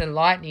worse than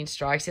lightning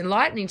strikes. And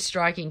lightning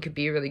striking could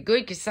be really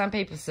good because some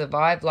people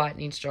survive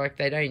lightning strike.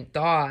 They don't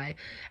die.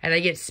 And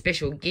they get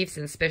special gifts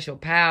and special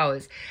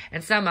powers.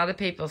 And some other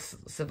people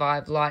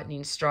survive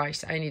lightning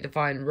strikes only to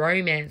find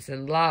romance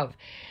and love.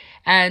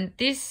 And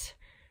this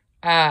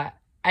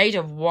Eight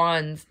of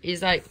Wands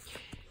is like...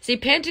 See,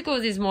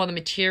 Pentacles is more the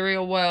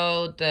material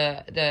world,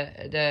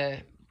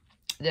 the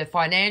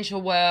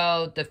financial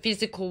world, the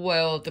physical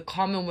world, the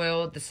common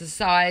world, the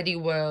society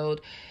world,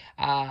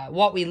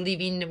 what we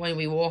live in when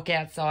we walk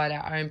outside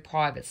our own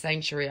private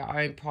sanctuary, our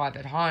own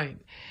private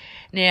home.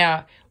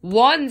 Now,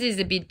 Wands is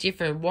a bit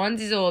different.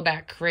 Wands is all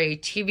about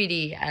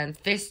creativity and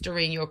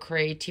festering your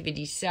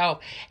creativity self.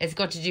 It's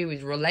got to do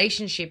with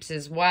relationships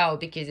as well,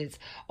 because it's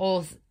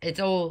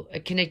all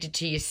connected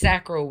to your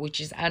sacral,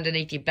 which is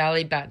underneath your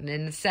belly button,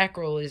 and the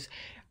sacral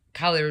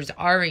color is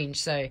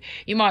orange. So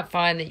you might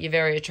find that you're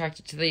very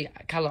attracted to the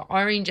color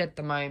orange at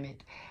the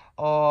moment.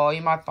 Or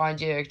you might find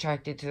you're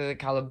attracted to the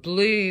colour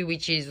blue,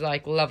 which is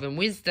like love and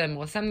wisdom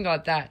or something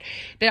like that.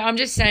 But I'm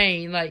just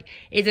saying, like,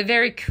 it's a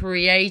very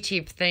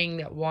creative thing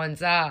that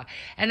Wands are.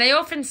 And they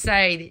often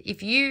say that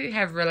if you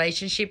have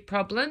relationship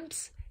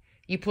problems,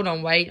 you put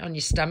on weight on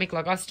your stomach.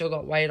 Like, I still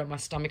got weight on my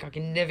stomach. I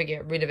can never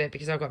get rid of it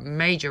because I've got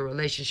major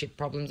relationship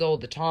problems all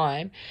the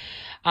time.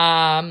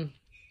 And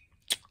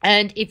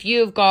if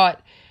you've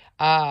got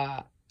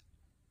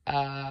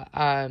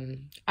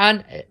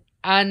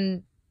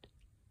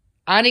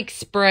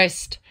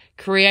unexpressed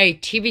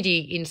creativity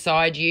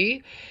inside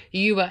you,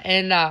 you will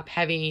end up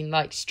having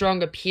like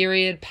stronger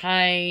period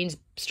pains,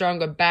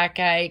 stronger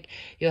backache.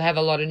 You'll have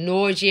a lot of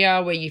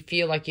nausea where you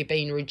feel like you're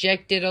being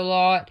rejected a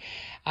lot.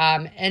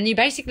 And you're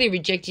basically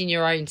rejecting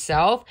your own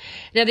self.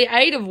 Now, the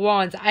Eight of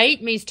Wands,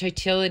 8 means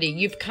totality.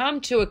 You've come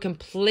to a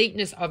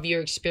completeness of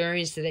your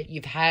experience that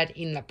you've had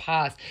in the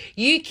past.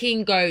 You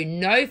can go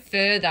no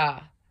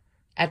further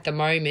at the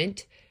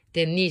moment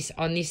than this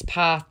on this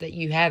path that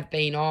you have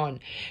been on.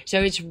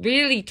 So it's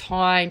really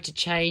time to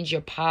change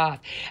your path.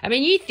 I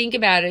mean, you think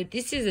about it,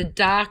 this is a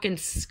darkened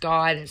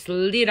sky that's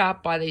lit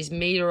up by these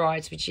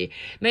meteorites, which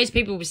most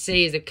people will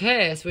see as a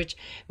curse, which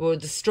will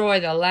destroy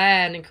the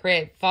land and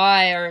create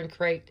fire and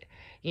create,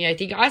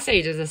 I see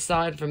it as a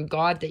sign from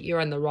God that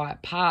you're on the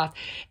right path.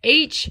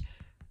 Each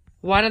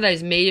one of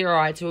those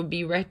meteorites will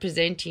be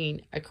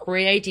representing a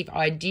creative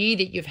idea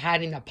that you've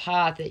had in the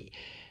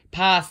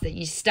past that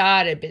you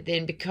started, but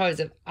then because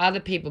of other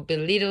people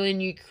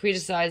belittling you,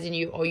 criticizing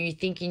you, or you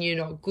thinking you're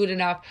not good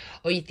enough,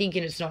 or you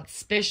thinking it's not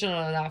special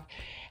enough,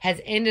 has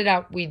ended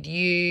up with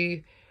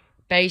you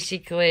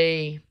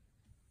basically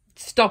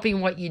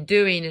stopping what you're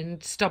doing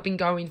and stopping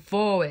going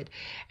forward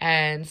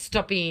and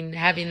stopping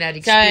having that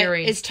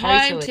experience. So it's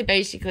time to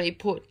basically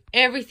put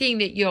everything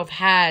that you've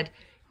had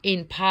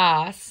in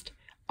past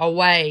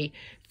away.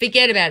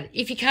 Forget about it.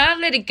 If you can't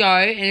let it go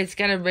and it's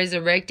going to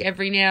resurrect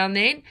every now and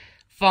then,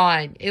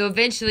 fine. It'll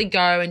eventually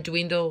go and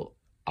dwindle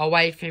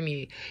away from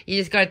you. You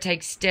just got to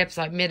take steps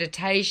like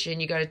meditation.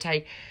 You got to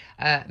take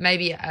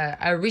maybe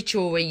a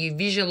ritual where you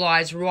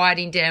visualize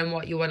writing down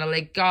what you want to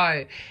let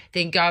go,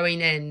 then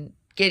going and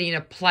getting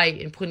a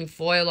plate and putting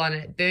foil on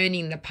it,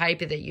 burning the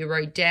paper that you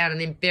wrote down,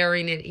 and then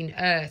burying it in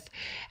earth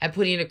and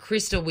putting a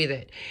crystal with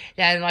it.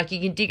 And like,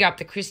 you can dig up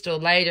the crystal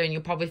later and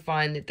you'll probably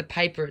find that the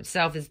paper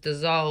itself is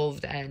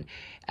dissolved and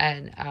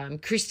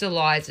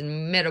crystallized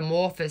and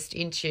metamorphosed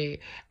into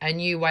a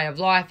new way of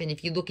life. And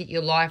if you look at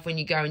your life when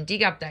you go and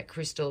dig up that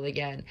crystal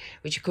again,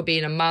 which could be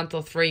in a month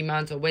or 3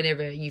 months or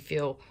whenever you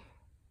feel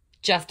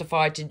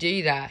justified to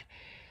do that,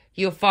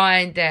 you'll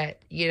find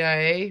that,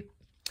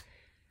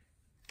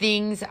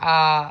 things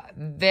are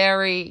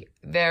very,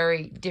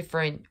 very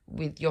different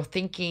with your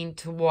thinking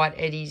to what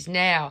it is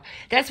now.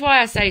 That's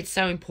why I say it's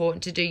so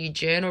important to do your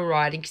journal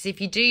writing, because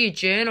if you do your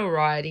journal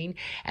writing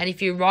and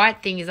if you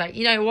write things like,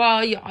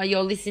 while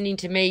you're listening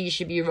to me, you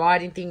should be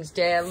writing things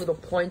down, little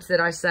points that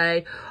I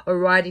say, or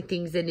writing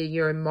things into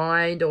your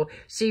mind, or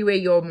see where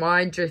your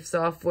mind drifts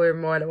off, where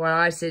what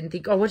I said, and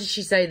think, oh, what did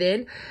she say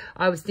then?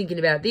 I was thinking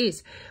about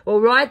this.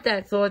 Well, write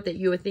that thought that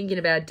you were thinking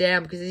about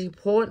down, because it's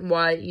important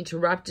why I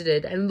interrupted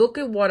it, and look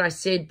at what I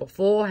said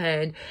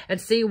beforehand and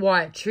see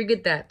why it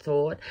triggered that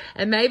thought.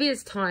 And maybe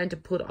it's time to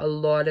put a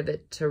lot of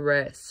it to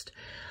rest.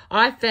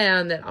 I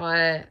found that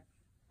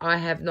I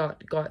have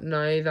not gotten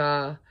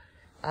over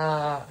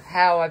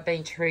how I've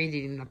been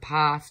treated in the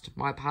past,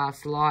 my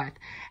past life.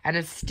 And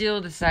it's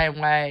still the same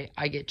way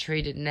I get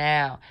treated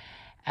now.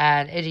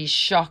 And it is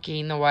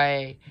shocking the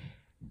way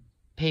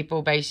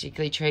people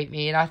basically treat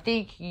me. And I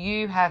think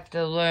you have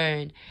to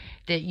learn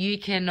that you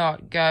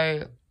cannot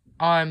go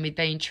on with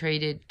being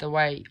treated the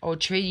way, or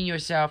treating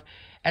yourself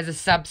as a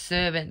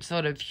subservient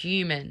sort of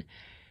human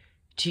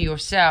to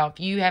yourself.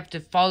 You have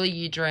to follow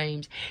your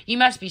dreams. You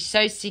must be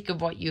so sick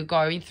of what you're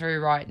going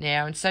through right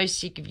now and so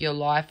sick of your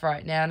life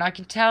right now. And I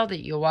can tell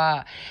that you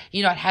are.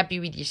 You're not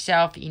happy with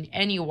yourself in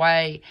any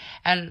way.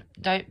 And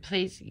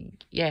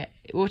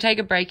we'll take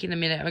a break in a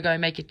minute. We'll go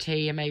and make a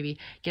tea and maybe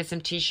get some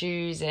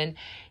tissues and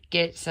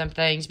get some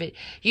things, but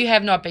you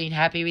have not been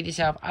happy with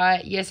yourself.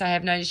 Yes, I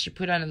have noticed you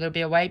put on a little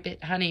bit of weight,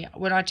 but honey,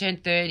 when I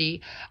turned 30,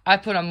 I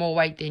put on more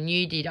weight than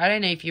you did. I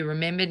don't know if you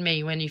remembered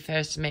me when you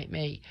first met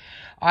me.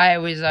 I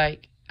was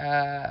like,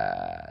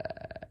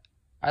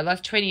 I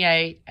lost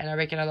 28, and I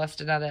reckon I lost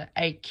another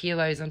 8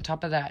 kilos on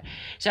top of that.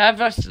 So I've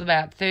lost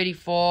about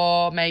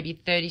 34, maybe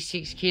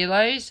 36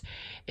 kilos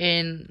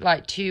in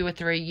like 2 or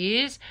 3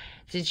 years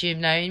since you've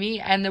known me,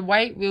 and the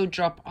weight will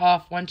drop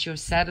off once you're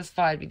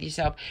satisfied with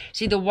yourself.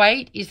 See, the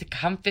weight is the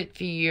comfort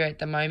for you at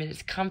the moment.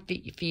 It's comfort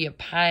for your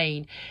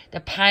pain. The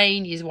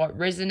pain is what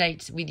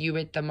resonates with you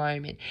at the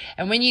moment.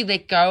 And when you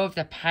let go of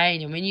the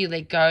pain and when you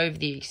let go of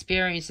the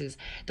experiences,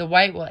 the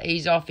weight will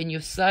ease off and you'll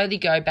slowly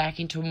go back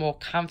into a more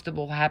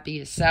comfortable,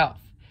 happier self.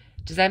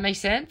 Does that make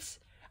sense?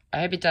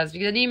 I hope it does,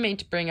 because I didn't mean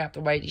to bring up the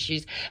weight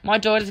issues. My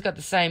daughter's got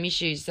the same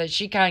issues, so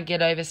she can't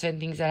get over certain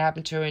things that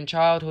happened to her in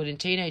childhood and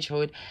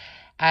teenagehood.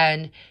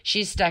 And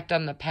she's stacked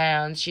on the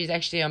pounds. She's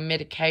actually on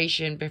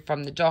medication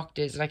from the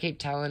doctors. And I keep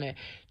telling her,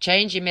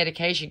 change your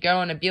medication. Go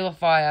on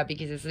Abilify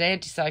because it's an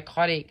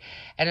antipsychotic.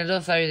 And it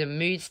also is a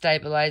mood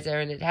stabilizer.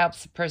 And it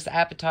helps suppress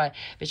appetite.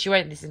 But she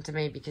won't listen to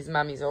me because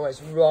Mummy's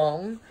always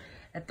wrong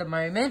at the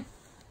moment.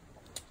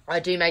 I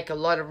do make a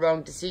lot of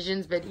wrong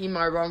decisions. But in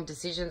my wrong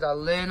decisions, I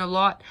learn a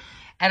lot.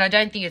 And I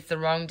don't think it's the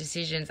wrong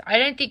decisions. I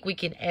don't think we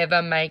can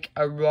ever make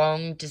a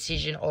wrong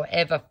decision or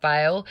ever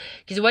fail.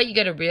 Because what you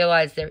got to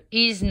realize, there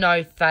is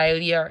no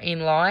failure in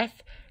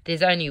life.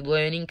 There's only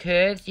learning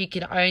curves. You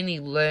can only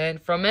learn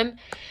from them.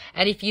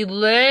 And if you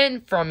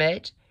learn from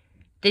it,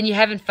 then you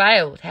haven't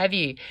failed, have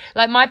you?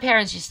 Like my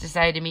parents used to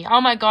say to me, oh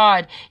my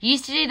God, you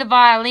used to do the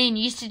violin,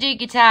 you used to do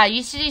guitar, you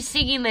used to do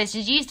singing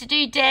lessons, you used to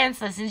do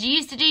dance lessons, you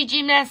used to do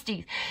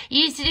gymnastics,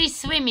 you used to do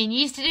swimming,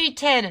 you used to do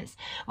tennis.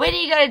 When are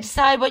you going to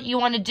decide what you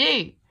want to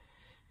do?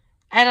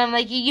 And I'm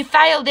like, you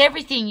failed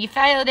everything. You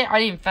failed it. I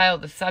didn't fail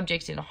the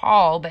subjects in a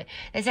whole, but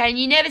they're saying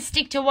you never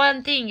stick to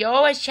one thing. You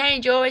always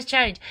change, you always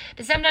change.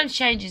 But sometimes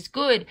change is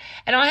good.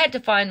 And I had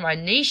to find my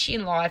niche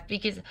in life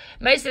because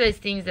most of those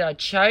things that I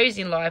chose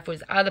in life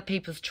was other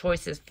people's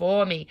choices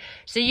for me.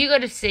 So you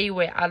got to see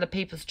where other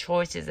people's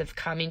choices have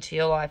come into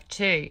your life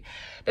too.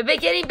 But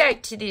getting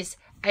back to this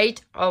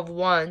 8 of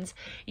Wands,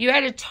 you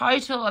had a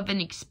total of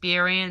an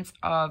experience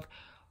of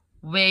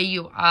where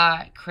you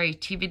are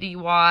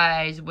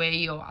creativity-wise, where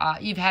you are.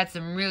 You've had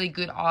some really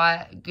good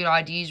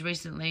ideas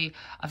recently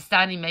of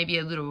starting maybe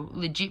a little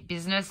legit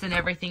business and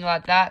everything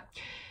like that.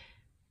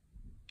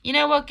 You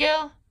know what,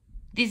 girl?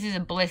 This is a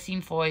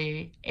blessing for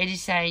you. It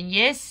is saying,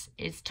 yes,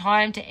 it's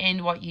time to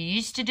end what you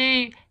used to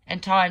do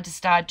and time to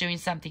start doing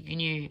something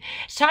new.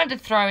 It's time to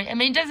throw in. I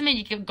mean, it doesn't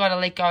mean you've got to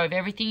let go of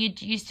everything you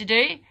used to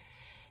do.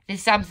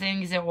 There's some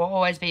things that will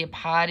always be a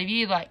part of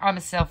you. Like, I'm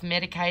a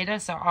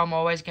self-medicator, so I'm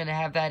always going to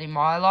have that in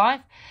my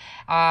life.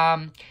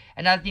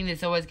 Another thing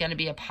that's always going to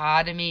be a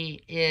part of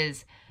me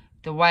is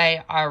the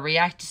way I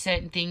react to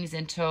certain things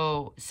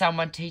until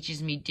someone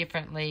teaches me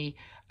differently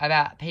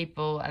about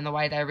people and the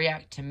way they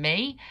react to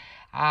me.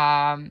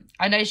 I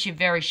notice you're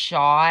very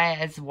shy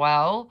as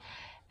well.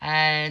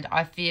 And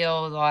I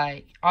feel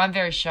like I'm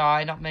very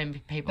shy. Not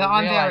many people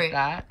realize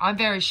that. I'm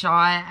very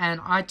shy,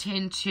 and I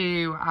tend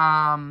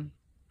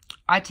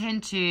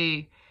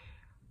to,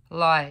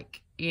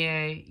 like, you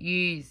know,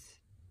 use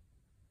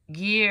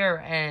gear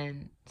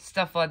and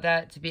stuff like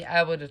that to be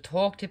able to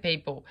talk to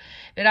people.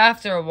 But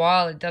after a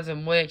while, it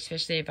doesn't work,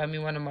 especially if I'm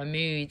in one of my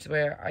moods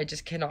where I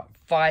just cannot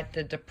fight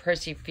the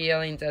depressive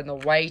feelings and the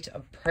weight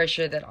of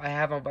pressure that I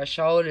have on my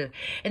shoulder.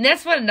 And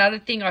that's another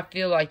thing I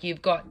feel like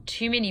you've got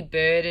too many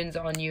burdens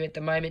on you at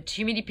the moment.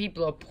 Too many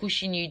people are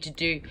pushing you to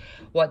do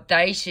what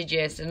they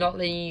suggest and not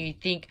letting you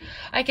think,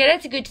 okay,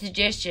 that's a good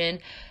suggestion,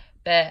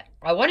 but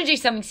I want to do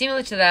something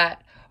similar to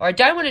that, or I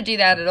don't want to do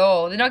that at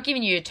all. They're not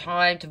giving you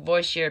time to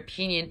voice your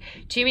opinion.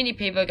 Too many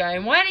people are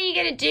going, what are you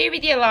going to do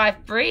with your life,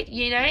 Britt?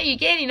 You know, you're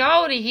getting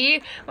older here.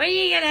 When are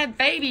you going to have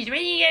babies? When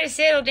are you going to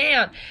settle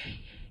down?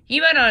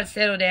 You might not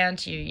settle down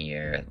to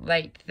your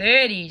late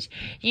 30s.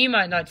 You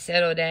might not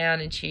settle down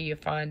until you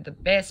find the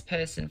best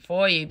person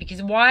for you.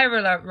 Because why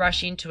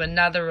rush into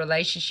another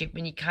relationship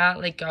when you can't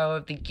let go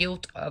of the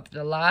guilt of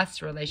the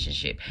last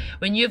relationship,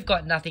 when you've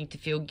got nothing to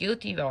feel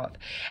guilty of?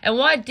 And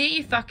why do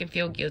you fucking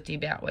feel guilty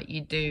about what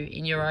you do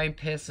in your own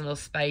personal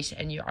space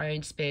and your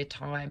own spare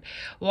time?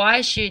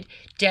 Why should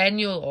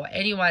Daniel or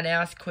anyone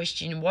else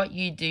question what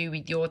you do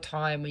with your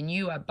time when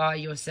you are by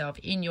yourself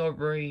in your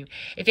room?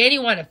 If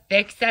anyone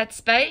affects that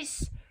space,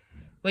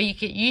 where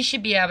you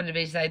should be able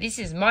to say, this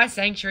is my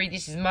sanctuary,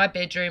 this is my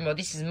bedroom, or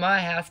this is my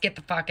house, get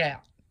the fuck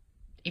out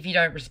if you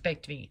don't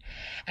respect me.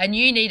 And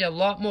you need a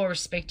lot more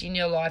respect in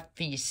your life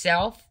for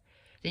yourself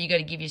that you got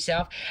to give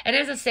yourself. And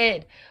as I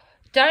said,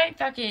 don't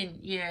fucking,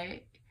 you know,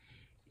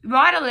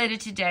 write a letter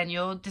to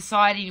Daniel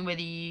deciding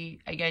whether you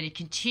are going to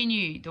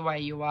continue the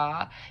way you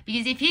are.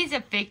 Because if he's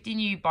affecting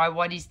you by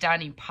what he's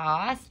done in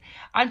past,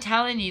 I'm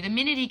telling you, the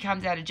minute he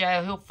comes out of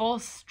jail, he'll fall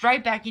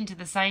straight back into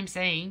the same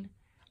scene.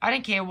 I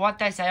don't care what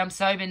they say. I'm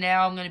sober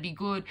now. I'm going to be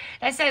good.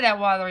 They say that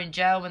while they're in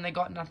jail when they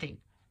got nothing.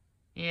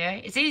 Yeah,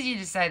 it's easy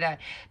to say that.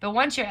 But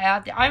once you're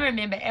out there, I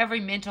remember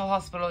every mental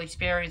hospital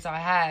experience I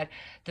had,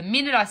 the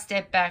minute I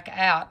stepped back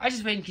out, I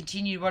just went and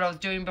continued what I was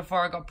doing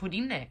before I got put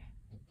in there.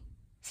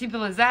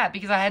 Simple as that,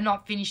 because I had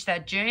not finished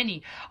that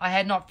journey. I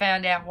had not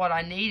found out what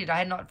I needed. I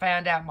had not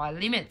found out my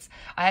limits.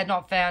 I had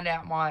not found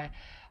out my,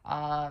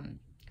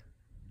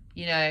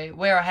 you know,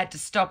 where I had to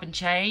stop and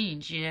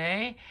change, you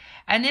know.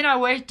 And then I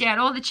worked out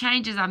all the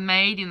changes I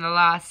made in the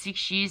last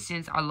 6 years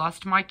since I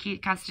lost my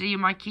custody of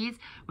my kids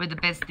were the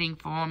best thing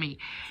for me.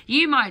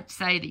 You might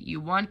say that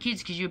you want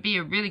kids because you'll be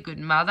a really good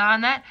mother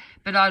on that,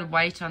 but I'd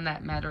wait on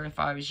that matter if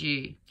I was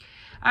you.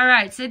 All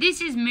right, so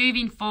this is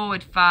moving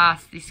forward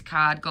fast, this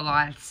card,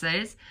 Goliath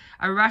says.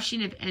 A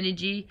rushing of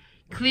energy,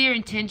 clear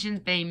intentions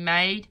being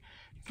made,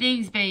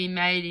 things being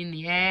made in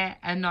the air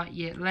and not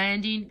yet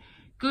landing.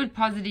 Good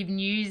positive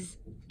news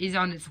is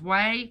on its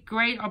way.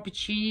 Great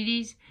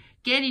opportunities.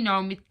 Getting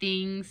on with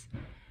things,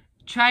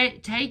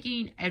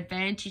 taking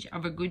advantage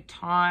of a good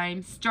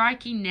time,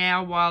 striking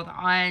now while the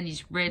iron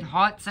is red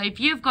hot. So if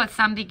you've got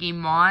something in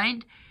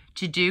mind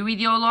to do with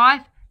your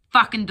life,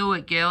 fucking do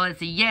it, girl.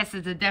 It's a yes,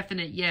 it's a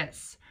definite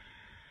yes.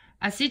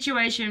 A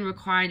situation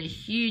requiring a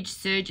huge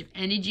surge of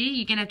energy.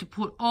 You're going to have to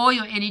put all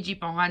your energy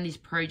behind this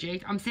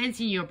project. I'm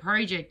sensing your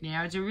project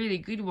now. It's a really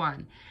good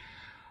one.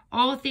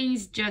 All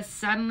things just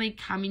suddenly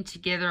coming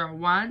together at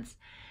once.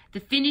 The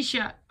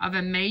finisher of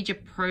a major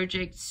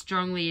project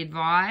strongly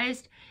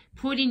advised,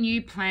 putting new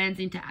plans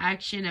into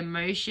action and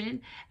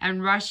motion,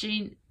 and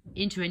rushing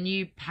into a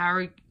new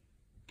paradigm.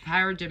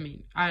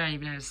 I don't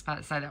even know how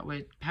to say that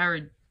word.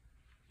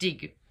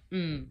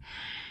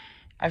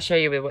 I'll show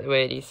you what the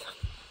word is.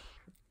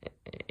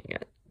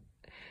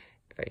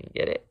 If I can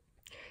get it.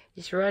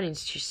 This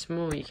writing's too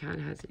small. You can't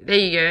have it. There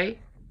you go.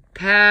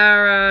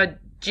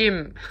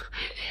 Paradigm.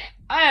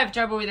 I have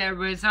trouble with that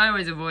word, so I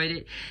always avoid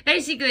it.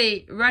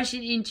 Basically,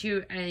 rushing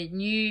into a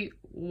new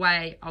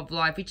way of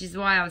life, which is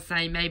why I was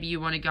saying maybe you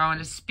want to go on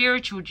a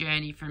spiritual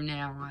journey from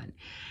now on.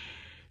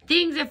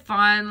 Things are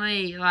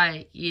finally,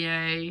 like, you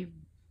know,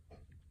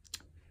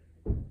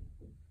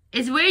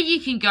 it's where you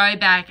can go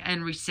back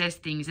and recess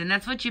things. And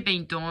that's what you've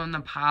been doing the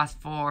past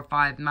 4 or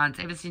 5 months,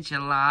 ever since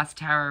your last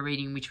tarot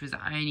reading, which was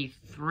only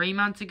 3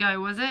 months ago,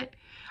 was it?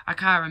 I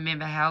can't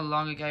remember how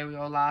long ago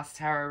your last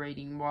tarot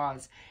reading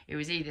was. It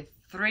was either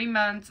 3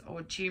 months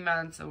or 2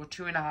 months or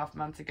 2.5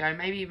 months ago,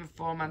 maybe even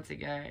 4 months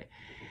ago.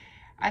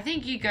 I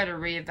think you got to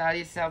reevaluate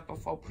yourself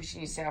before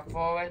pushing yourself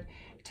forward.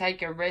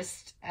 Take a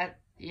rest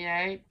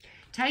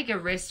take a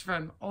rest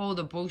from all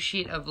the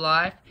bullshit of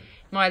life.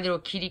 My little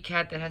kitty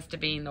cat that has to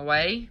be in the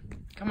way.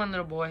 Come on,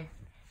 little boy.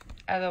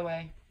 Out of the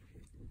way.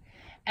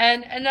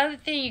 And another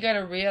thing you got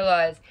to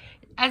realize,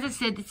 as I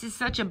said, this is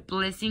such a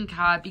blessing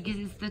card because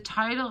it's the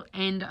total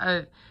end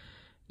of,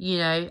 you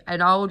know,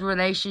 an old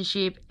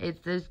relationship.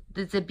 It's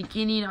the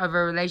beginning of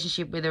a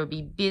relationship, whether it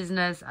be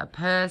business, a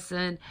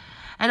person.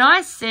 And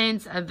I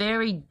sense a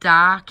very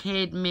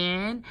dark-haired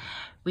man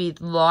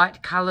with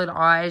light-coloured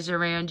eyes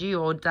around you,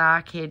 or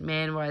dark-haired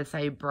man where I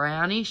say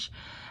brownish.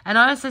 And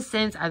I also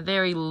sense a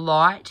very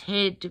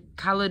light-haired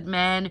coloured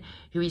man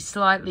who is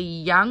slightly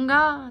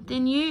younger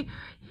than you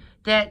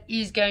that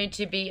is going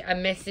to be a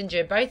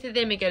messenger. Both of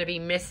them are going to be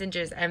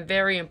messengers and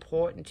very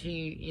important to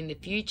you in the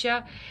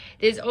future.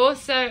 There's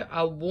also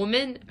a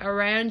woman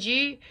around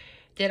you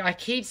that I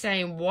keep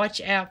saying, watch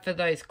out for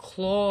those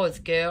claws,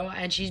 girl.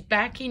 And she's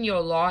back in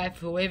your life,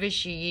 whoever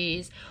she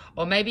is.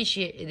 Or maybe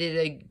there's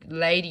a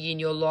lady in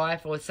your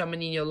life or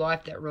someone in your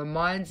life that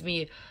reminds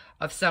me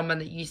of someone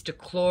that used to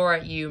claw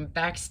at you and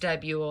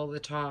backstab you all the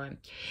time.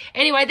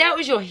 Anyway, that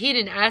was your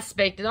hidden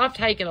aspect, and I've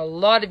taken a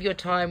lot of your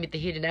time with the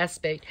hidden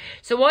aspect.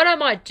 So what I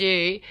might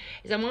do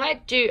is I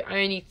might do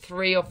only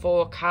 3 or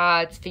 4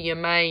 cards for your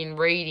main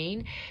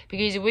reading,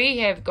 because we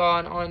have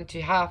gone on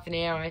to half an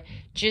hour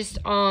just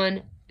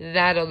on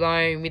that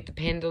alone with the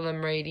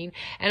pendulum reading.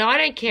 And I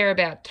don't care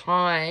about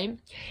time.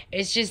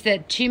 It's just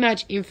that too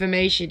much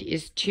information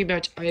is too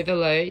much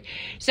overload.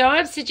 So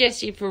I'm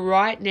suggesting for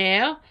right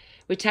now,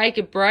 we take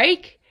a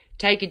break,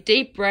 take a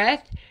deep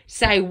breath,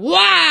 say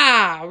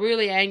wah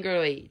really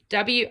angrily,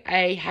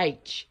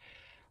 W-A-H,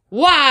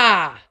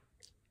 wah,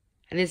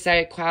 and then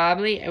say it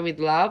calmly and with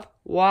love,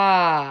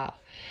 wah.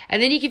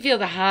 And then you can feel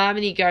the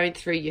harmony going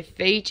through your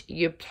feet,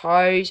 your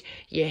toes,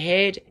 your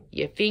head,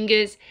 your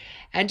fingers,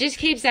 and just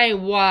keep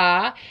saying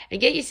wah,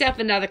 and get yourself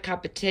another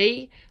cup of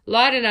tea,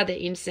 light another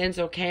incense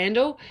or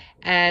candle,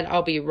 and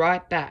I'll be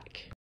right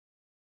back.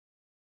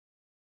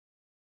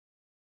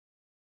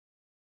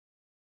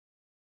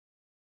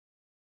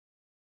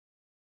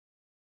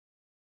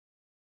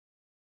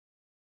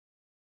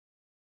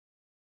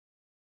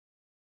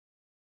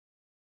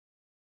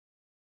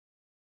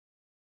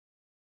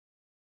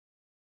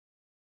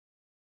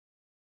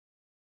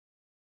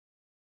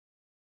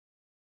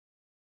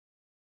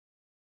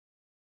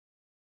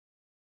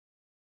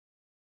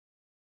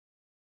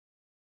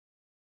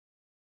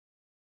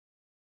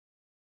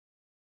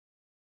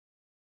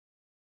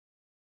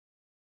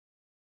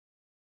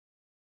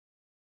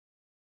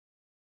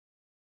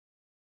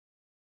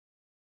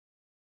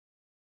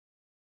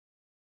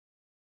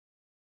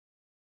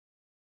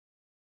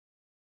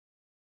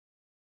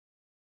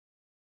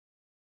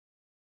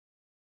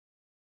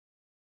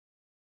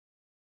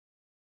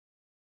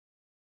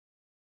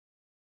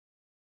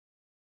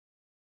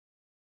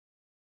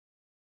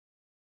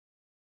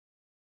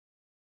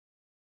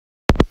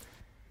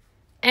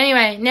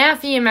 Anyway, now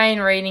for your main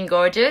reading,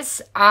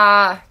 gorgeous.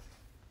 I'm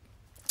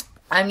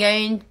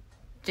going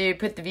to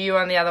put the view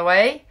on the other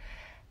way,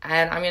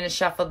 and I'm going to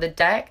shuffle the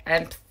deck,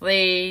 and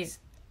please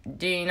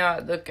do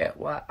not look at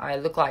what I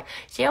look like.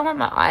 See, I want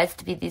my eyes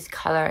to be this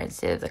colour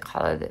instead of the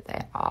colour that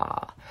they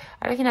are.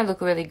 I reckon I look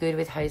really good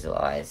with hazel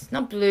eyes.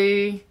 Not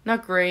blue,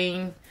 not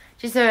green,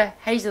 just a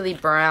hazily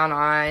brown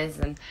eyes.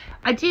 And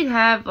I did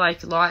have,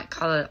 like, light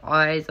coloured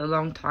eyes a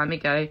long time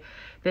ago,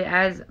 but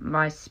as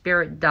my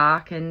spirit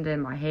darkened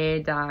and my hair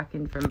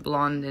darkened from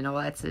blonde and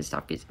all that sort of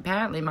stuff, because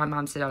apparently my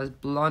mum said I was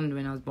blonde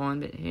when I was born,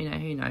 but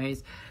who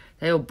knows?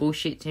 They all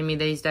bullshit to me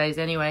these days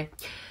anyway.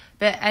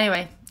 But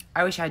anyway,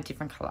 I wish I had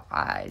different colour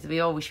eyes. We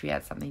all wish we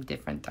had something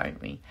different,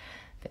 don't we?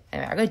 But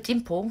anyway, I got a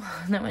dimple.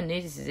 No one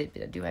notices it,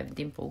 but I do have a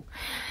dimple.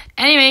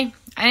 Anyway,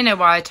 I don't know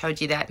why I told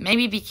you that.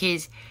 Maybe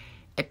because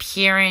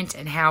appearance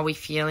and how we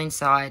feel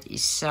inside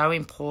is so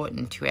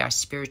important to our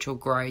spiritual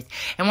growth.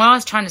 And what I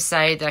was trying to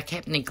say that I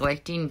kept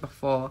neglecting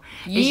before,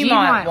 you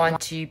might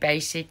want to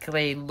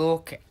basically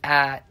look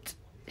at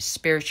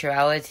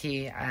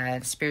spirituality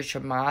and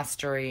spiritual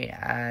mastery.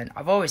 And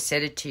I've always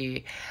said it to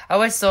you, I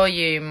always saw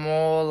you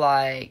more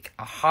like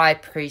a high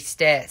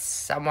priestess,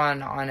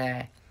 someone on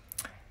a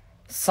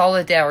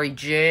solitary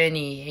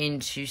journey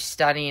into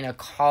studying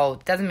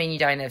occult. Doesn't mean you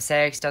don't have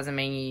sex, doesn't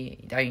mean you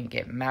don't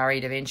get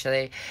married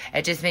eventually.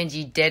 It just means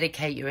you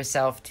dedicate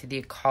yourself to the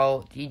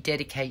occult, you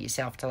dedicate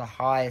yourself to the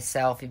higher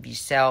self of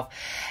yourself.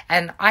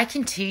 And I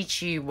can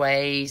teach you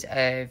ways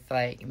of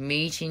like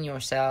meeting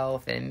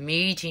yourself and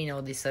meeting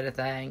all this sort of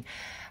thing.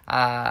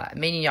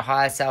 Meeting your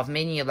higher self,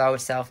 meeting your lower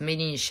self,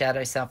 meeting your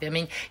shadow self. I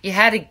mean, you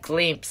had a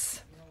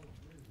glimpse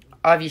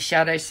of your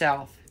shadow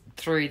self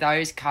through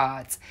those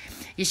cards.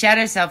 Your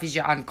shadow self is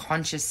your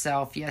unconscious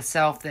self, your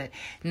self that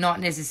not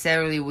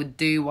necessarily would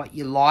do what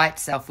your light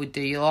self would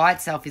do. Your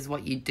light self is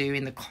what you do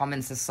in the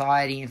common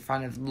society, in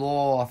front of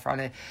law, in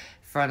front of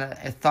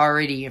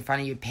authority, in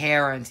front of your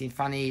parents, in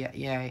front of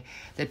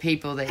the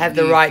people that have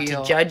the right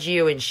to judge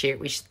you and shit,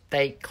 which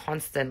they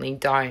constantly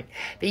don't.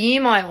 But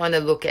you might want to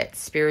look at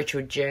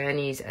spiritual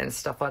journeys and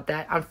stuff like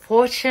that.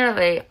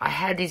 Unfortunately, I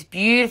had this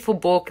beautiful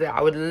book that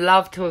I would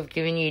love to have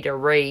given you to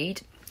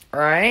read,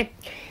 right?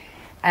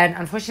 And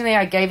unfortunately,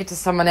 I gave it to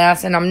someone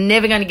else, and I'm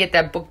never going to get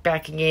that book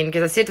back again,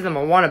 because I said to them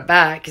I want it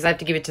back because I have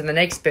to give it to the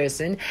next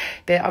person.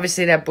 But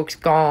obviously that book's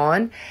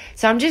gone.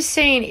 So I'm just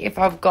seeing if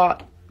I've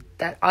got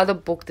that other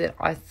book that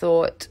I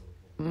thought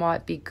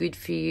might be good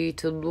for you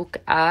to look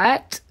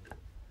at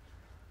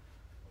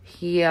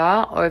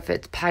here, or if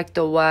it's packed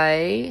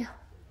away.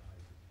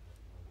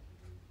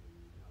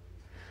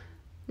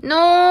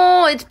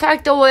 No, it's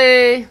packed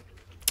away.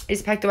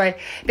 It's packed away.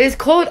 But it's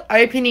called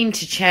Opening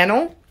to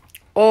Channel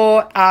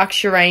or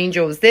Arcs Your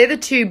Angels. They're the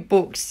two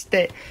books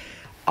that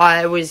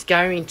I was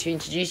going to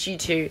introduce you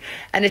to.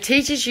 And it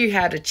teaches you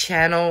how to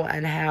channel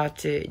and how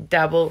to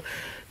double.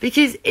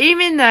 Because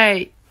even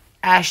though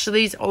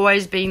Ashley's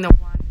always been the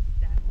one.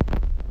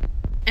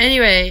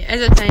 Anyway,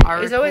 as I say, it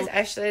was always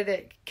Ashley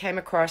that came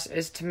across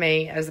as to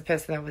me as the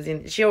person that was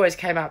in. She always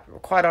came up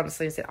quite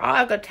honestly and said, "Oh,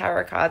 I've got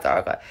tarot cards. Oh,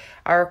 I've got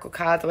oracle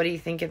cards. What do you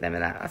think of them?"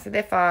 And that I said,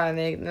 "They're fine.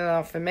 They're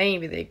not for me,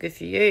 but they're good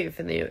for you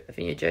for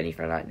your journey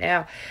for right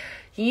now."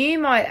 You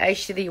might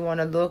actually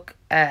want to look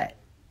at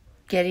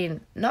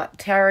getting not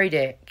tarot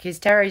deck, because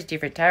tarot is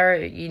different. Tarot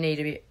you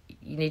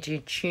need to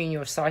tune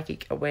your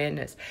psychic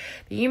awareness.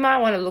 But you might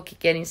want to look at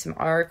getting some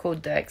oracle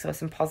decks or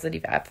some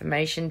positive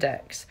affirmation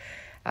decks.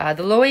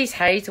 The Louise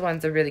Hayes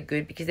ones are really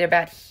good because they're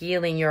about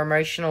healing your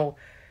emotional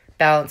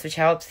balance, which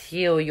helps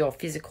heal your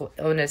physical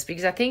illness.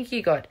 Because I think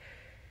you got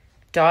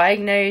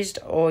diagnosed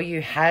or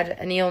you had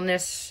an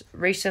illness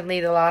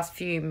recently the last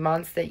few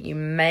months that you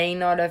may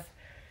not have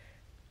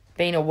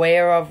been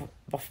aware of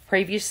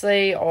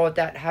previously, or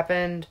that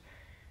happened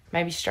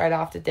maybe straight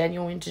after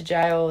Daniel went to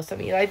jail or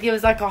something. Like, it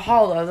was like there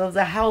was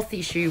a health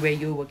issue where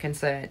you were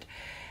concerned.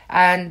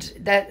 And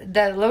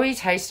that Louise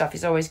Hay stuff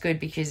is always good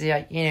because, you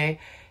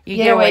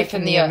get away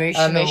from the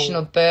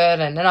emotional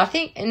burden. And I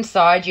think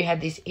inside you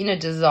had this inner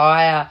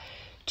desire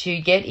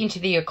to get into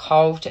the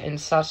occult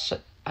and such,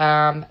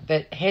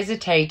 but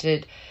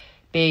hesitated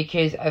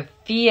because of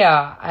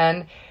fear.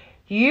 And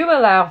you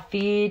allow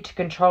fear to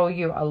control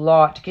you a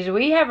lot, because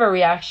we have a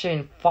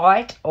reaction,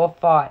 fight or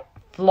fight,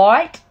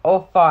 flight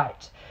or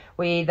fight.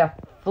 We either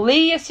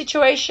flee a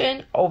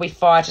situation or we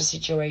fight a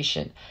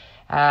situation.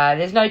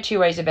 There's no two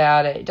ways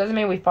about it. It doesn't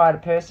mean we fight a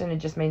person. It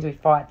just means we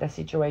fight the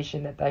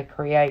situation that they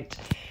create.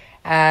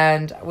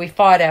 And we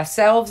fight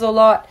ourselves a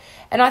lot.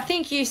 And I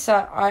think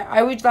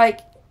I would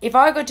like, if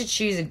I got to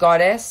choose a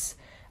goddess,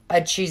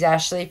 I'd choose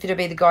Ashley if it'd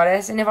be the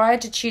goddess. And if I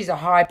had to choose a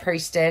high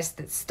priestess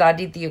that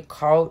studied the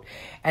occult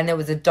and there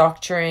was a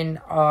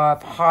doctrine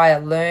of higher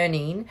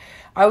learning,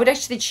 I would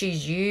actually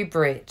choose you,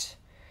 Britt.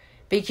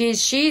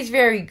 Because she's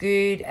very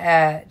good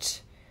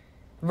at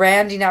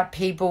rounding up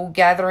people,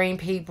 gathering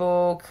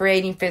people,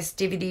 creating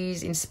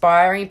festivities,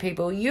 inspiring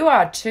people. You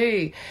are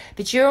too.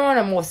 But you're on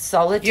a more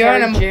solitary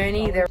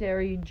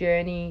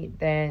journey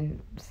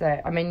than,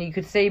 say, I mean, you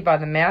could see by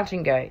the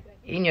mountain goat.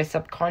 In your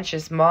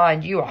subconscious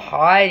mind, you are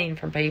hiding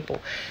from people.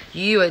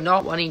 You are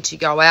not wanting to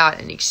go out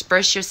and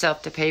express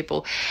yourself to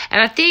people.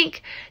 And I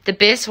think the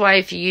best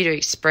way for you to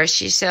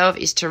express yourself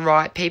is to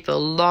write people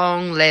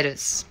long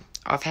letters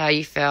of how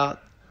you felt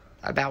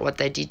about what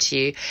they did to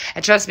you.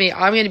 And trust me,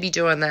 I'm going to be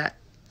doing that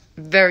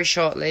very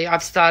shortly.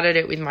 I've started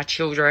it with my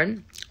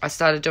children. I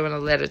started doing a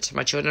letter to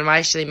my children. I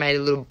actually made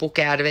a little book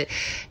out of it.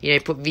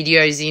 Put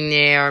videos in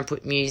there and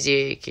put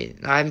music.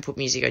 I haven't put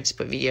music, I just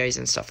put videos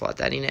and stuff like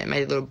that in it. I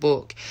made a little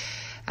book.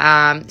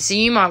 So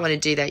you might want to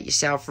do that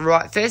yourself.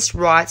 First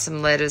write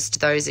some letters to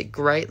those that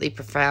greatly,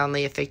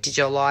 profoundly affected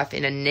your life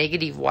in a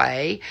negative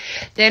way.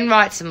 Then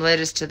write some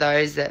letters to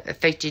those that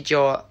affected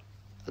your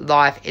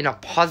life in a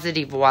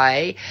positive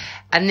way.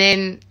 And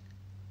then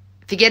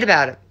forget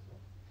about it.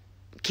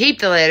 Keep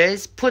the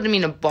letters, put them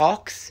in a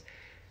box,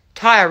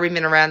 tie a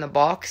ribbon around the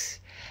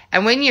box,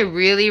 and when you're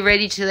really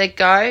ready to let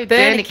go,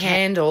 burn a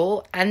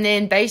candle. And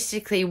then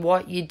basically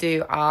what you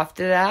do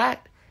after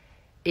that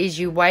is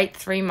you wait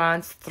 3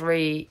 months,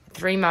 3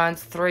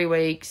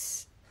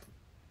 weeks,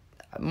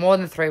 more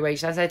than 3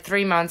 weeks. I say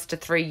 3 months to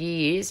 3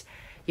 years.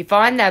 You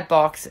find that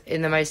box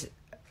in the most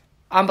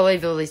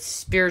unbelievably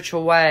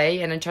spiritual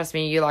way, and then trust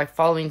me, you're like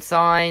following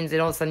signs, and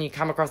all of a sudden you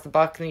come across the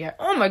box and you go,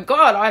 "Oh my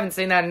God, I haven't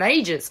seen that in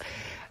ages."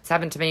 It's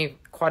happened to me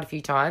quite a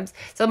few times.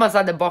 It's almost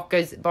like the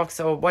box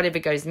or whatever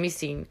goes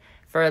missing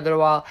for a little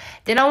while.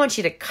 Then I want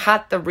you to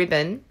cut the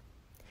ribbon,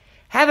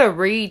 have a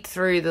read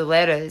through the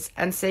letters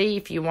and see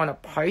if you want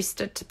to post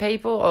it to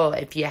people, or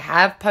if you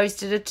have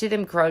posted it to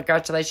them,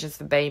 congratulations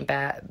for being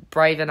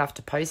brave enough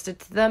to post it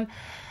to them.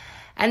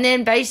 And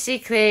then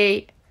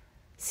basically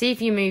see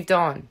if you moved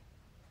on.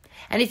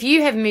 And if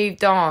you have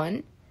moved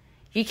on,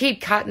 you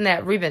keep cutting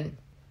that ribbon,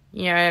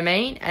 you know what I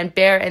mean? And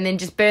then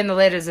just burn the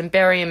letters and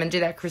bury them and do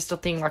that crystal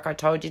thing like I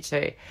told you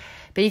to.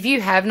 But if you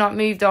have not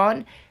moved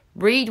on,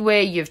 read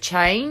where you've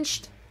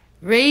changed.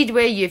 Read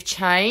where you've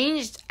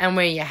changed and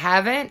where you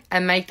haven't,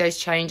 and make those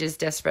changes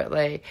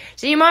desperately.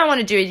 So you might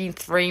want to do it in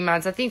 3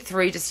 months. I think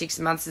 3 to 6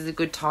 months is a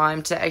good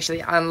time to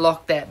actually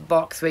unlock that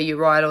box where you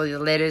write all your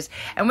letters.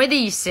 And whether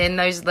you send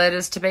those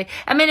letters to me,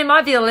 I mean, it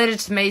might be a letter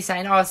to me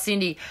saying, oh,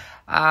 Cindy,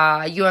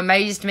 you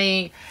amazed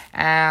me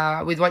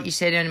with what you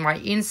said in my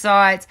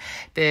insights,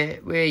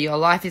 but where your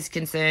life is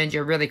concerned,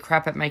 you're really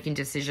crap at making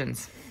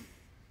decisions.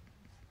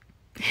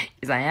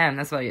 Because I am.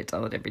 That's why I get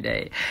told every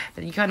day.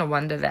 But you kind of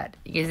wonder that.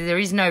 Because there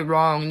is no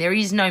wrong. There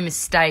is no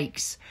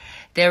mistakes.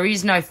 There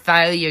is no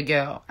failure,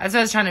 girl. As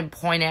I was trying to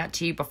point out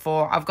to you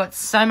before, I've got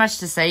so much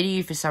to say to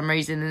you for some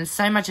reason. And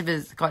so much of it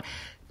has got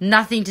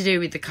nothing to do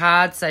with the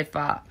cards so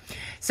far.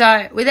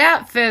 So,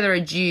 without further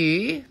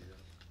ado,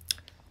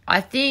 I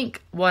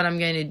think what I'm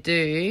going to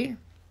do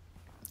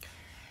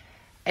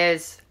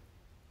is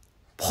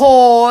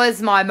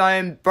pause my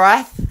own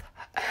breath.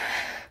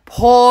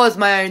 Pause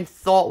my own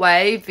thought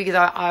wave, because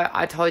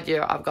I told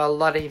you I've got a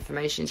lot of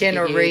information to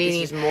give you.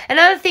 Reading.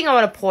 Another thing I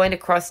want to point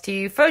across to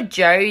you, for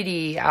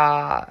Jodie,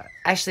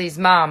 Ashley's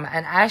mum,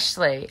 and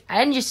Ashley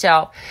and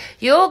yourself,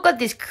 you all got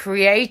this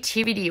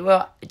creativity.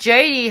 Well,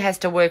 Jodie has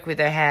to work with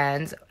her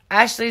hands.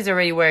 Ashley's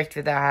already worked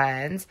with her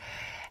hands.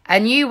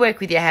 And you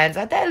work with your hands.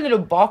 Like that little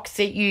box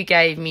that you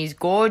gave me is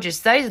gorgeous.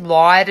 Those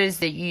lighters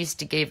that you used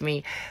to give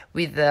me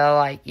with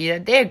the,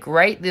 they're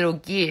great little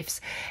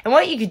gifts. And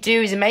what you could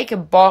do is make a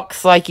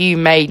box like you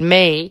made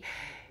me.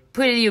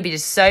 Put a little bit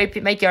of soap,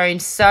 make your own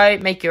soap,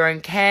 make your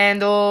own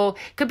candle.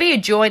 Could be a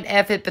joint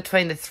effort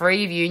between the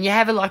three of you, and you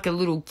have a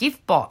little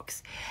gift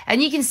box.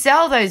 And you can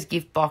sell those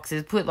gift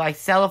boxes, put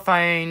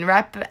cellophane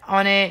wrap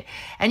on it,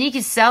 and you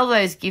can sell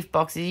those gift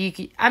boxes.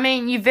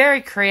 You're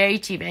very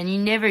creative and you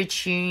never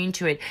tune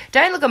to it.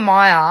 Don't look at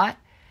my art.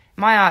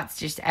 My art's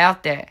just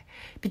out there.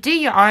 But do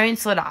your own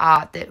sort of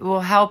art that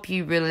will help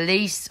you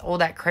release all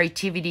that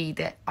creativity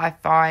that I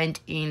find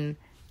in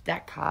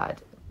that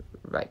card.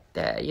 Right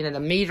there, the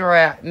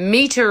meteorite.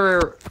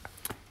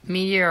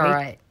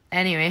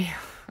 Anyway,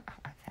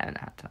 I'm having a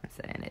hard time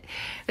saying it.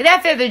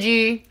 Without further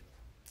ado,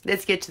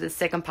 let's get to the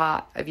second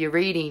part of your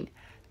reading,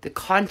 the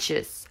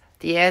conscious,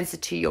 the answer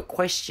to your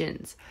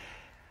questions.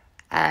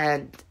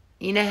 And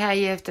you know how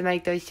you have to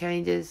make those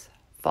changes?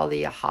 Follow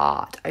your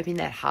heart. Open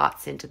that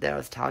heart center that I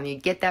was telling you.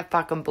 Get that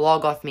fucking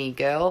blog off me,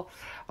 girl.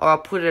 Or I'll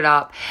put it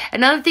up.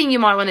 Another thing you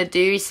might want to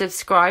do is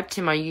subscribe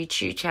to my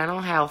YouTube channel.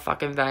 How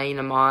fucking vain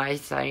am I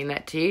saying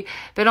that to you?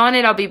 But on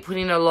it, I'll be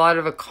putting a lot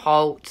of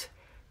occult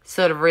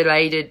sort of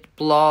related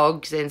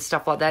blogs and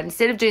stuff like that.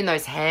 Instead of doing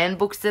those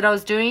handbooks that I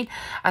was doing,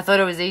 I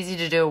thought it was easy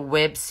to do a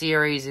web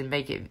series and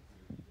make it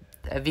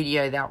a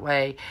video that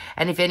way.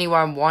 And if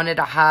anyone wanted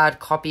a hard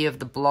copy of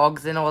the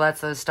blogs and all that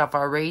sort of stuff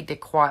I read, they're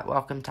quite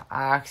welcome to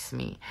ask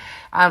me.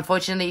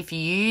 Unfortunately for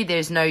you,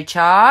 there's no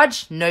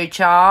charge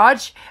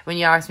when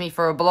you ask me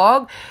for a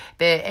blog.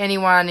 But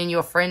anyone in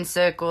your friend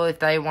circle, if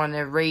they want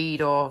to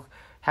read or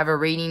have a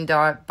reading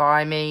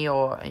by me,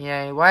 or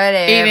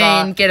whatever,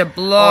 even get a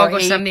blog or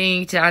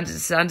something to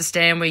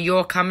understand where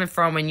you're coming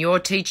from when you're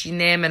teaching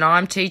them and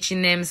I'm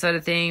teaching them, sort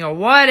of thing, or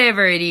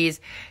whatever it is,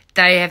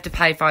 they have to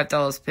pay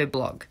 $5 per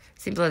blog.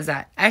 Simple as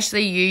that.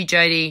 Ashley, you,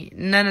 Jodie,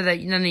 none of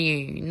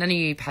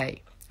you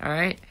pay. All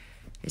right?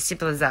 As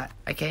simple as that,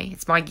 okay?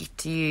 It's my gift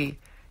to you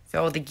for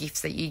all the gifts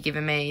that you've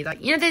given me.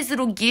 Those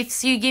little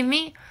gifts you give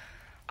me,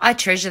 I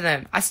treasure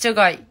them. I still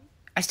got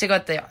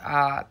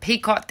the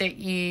peacock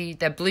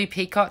the blue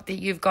peacock that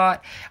you've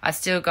got. I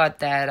still got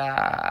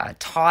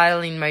that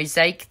tiling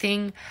mosaic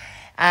thing.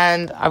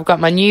 And I've got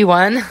my new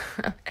one.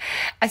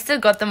 I still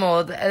got them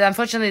all.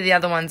 Unfortunately, the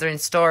other ones are in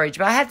storage.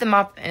 But I had them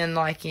up in,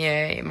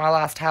 in my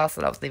last house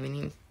that I was living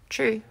in.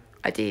 True,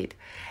 I did.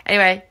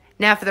 Anyway,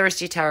 now for the rest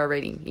of your tarot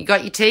reading. You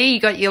got your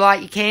tea, you light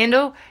your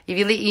candle, have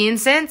you lit your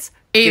incense?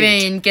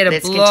 Even get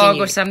a blog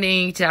or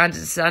something to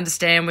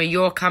understand where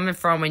you're coming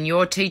from when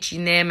you're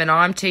teaching them and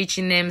I'm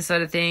teaching them,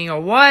 sort of thing,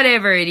 or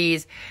whatever it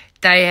is,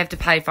 they have to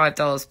pay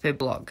 $5 per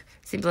blog.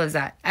 Simple as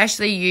that.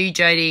 Ashley, you,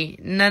 Jodie,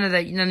 none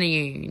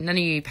of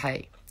you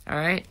pay. All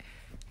right?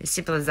 As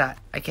simple as that,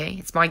 okay?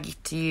 It's my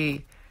gift to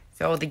you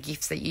for all the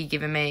gifts that you've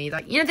given me.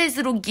 Those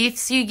little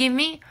gifts you give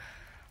me,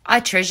 I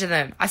treasure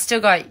them. I still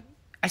got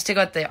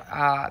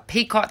the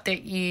peacock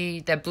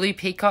the blue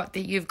peacock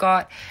that you've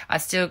got. I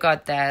still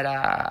got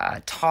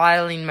that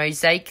tiling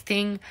mosaic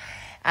thing.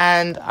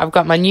 And I've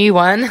got my new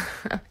one.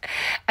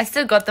 I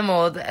still got them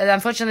all.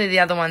 Unfortunately, the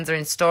other ones are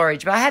in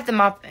storage. But I had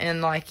them up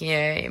in,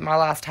 my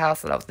last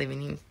house that I was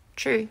living in.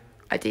 True,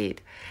 I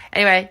did.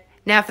 Anyway,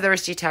 now for the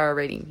rest of your tarot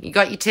reading. You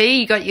got your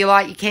tea, you got your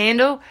light, your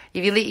candle,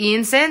 have you lit your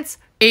incense?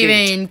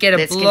 Even get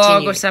a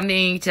blog or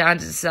something to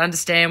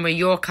understand where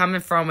you're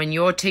coming from when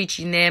you're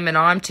teaching them and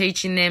I'm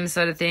teaching them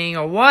sort of thing,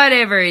 or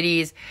whatever it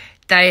is,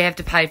 they have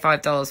to pay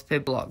 $5 per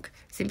blog.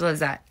 Simple as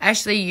that.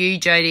 Ashley, you,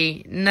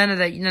 Jody, none of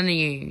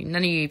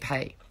you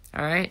pay.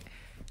 All right?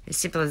 As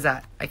simple as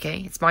that, okay?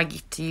 It's my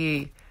gift to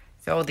you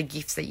for all the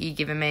gifts that you've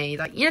given me.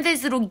 Like, you know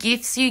those little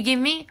gifts you give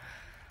me?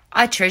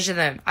 I treasure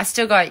them. I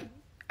still got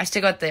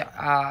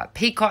the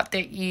peacock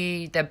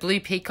the blue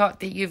peacock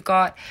that you've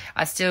got.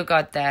 I still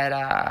got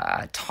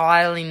that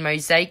tile in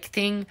mosaic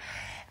thing.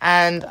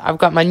 And I've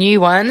got my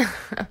new one.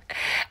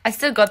 I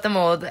still got them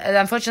all.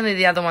 Unfortunately,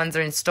 the other ones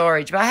are in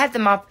storage. But I had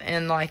them up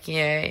in, like, you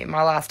know,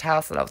 my last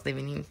house that I was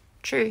living in.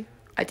 True,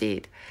 I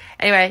did.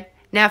 Anyway,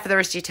 now for the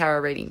rest of your tarot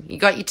reading. You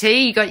got your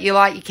tea, you got your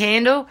light, your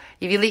candle,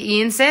 have you lit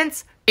your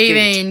incense?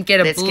 Even get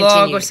a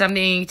blog or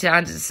something to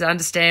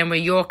understand where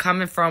you're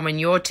coming from when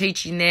you're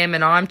teaching them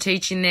and I'm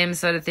teaching them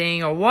sort of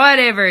thing, or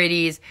whatever it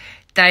is,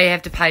 they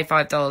have to pay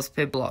 $5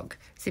 per blog.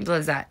 Simple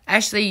as that.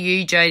 Ashley,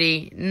 you,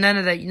 Jody, none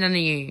of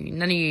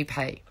you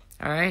pay.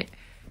 All right?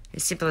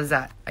 As simple as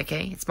that,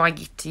 okay? It's my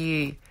gift to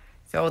you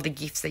for all the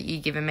gifts that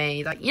you've given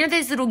me. Like, you know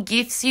those little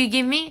gifts you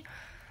give me?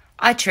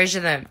 I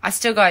treasure them. I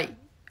still got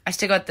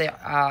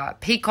the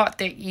peacock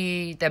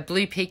the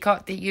blue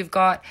peacock that you've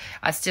got.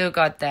 I still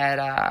got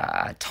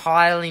that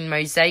tile in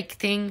mosaic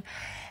thing.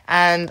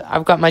 And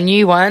I've got my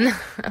new one.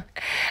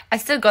 I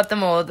still got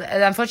them all.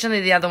 Unfortunately,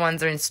 the other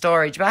ones are in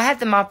storage. But I had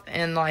them up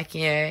in, like,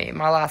 you know,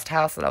 my last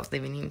house that I was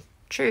living in.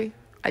 True,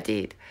 I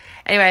did.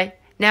 Anyway,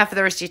 now for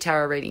the rest of your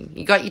tarot reading.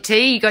 You got your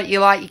tea, you got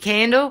your light, your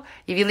candle,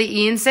 have you lit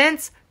your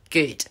incense?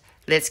 Good.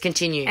 Let's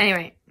continue.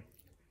 Anyway,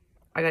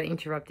 I got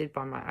interrupted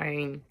by my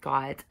own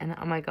guides. And,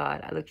 oh, my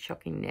God, I look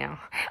shocking now.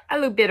 I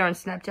look better on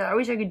Snapchat. I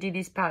wish I could do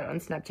this part on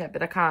Snapchat,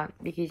 but I can't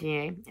because, you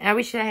know. And I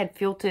wish I had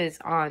filters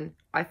on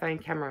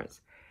iPhone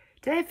cameras.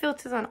 Do they have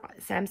filters on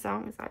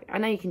Samsung? It's like, I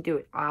know you can do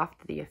it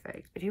after the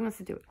effect, but who wants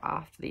to do it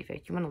after the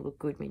effect? You want to look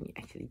good when you're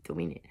actually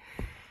doing it.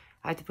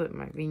 I had to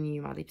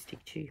renew my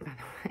lipstick too, by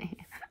the way.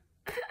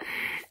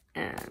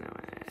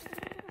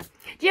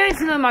 Do you know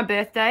it's not my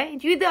birthday?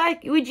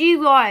 Would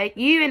you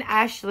and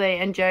Ashley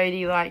and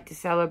Jody like to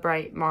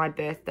celebrate my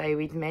birthday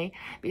with me?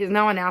 Because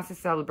no one else is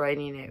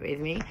celebrating it with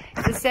me.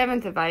 It's the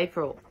 7th of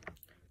April,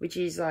 which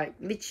is like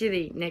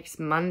literally next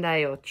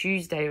Monday or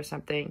Tuesday or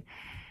something.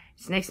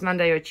 It's next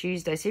Monday or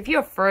Tuesday. So if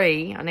you're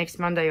free on next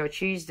Monday or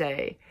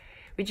Tuesday,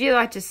 would you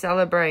like to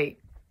celebrate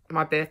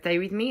my birthday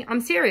with me?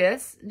 I'm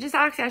serious. Just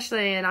ask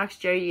Ashley and ask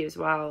Jody as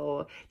well,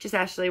 or just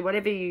Ashley,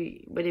 whatever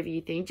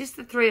you think. Just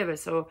the three of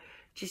us, or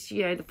just,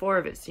 you know, the four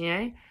of us, you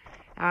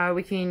know.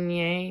 We can,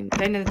 you know,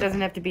 then it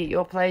doesn't have to be at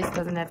your place. It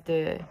doesn't have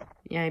to,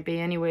 you know, be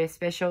anywhere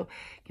special.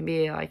 It can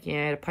be like, you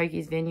know, at a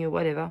pokies venue or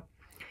whatever.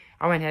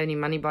 I won't have any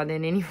money by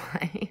then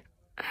anyway.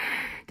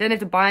 Don't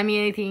have to buy me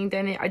anything.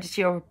 I just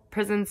your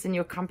presence and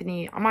your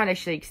company. I might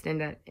actually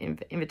extend that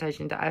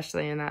invitation to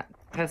Ashley and that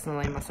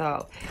personally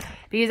myself,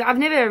 because I've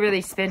never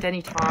really spent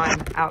any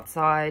time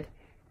outside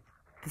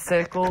the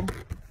circle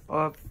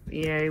of,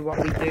 you know, what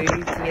we do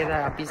together,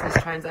 our business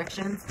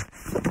transactions,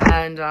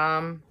 and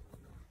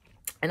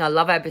I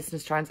love our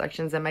business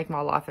transactions. They make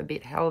my life a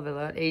hell of a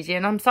lot easier.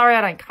 And I'm sorry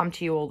I don't come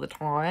to you all the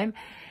time,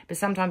 but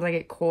sometimes I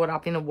get caught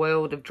up in a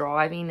world of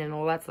driving and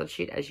all that sort of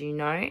shit, as you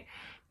know.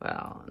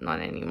 Well,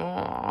 not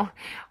anymore.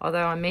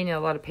 Although I'm meeting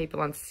a lot of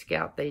people on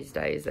Scout these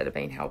days that have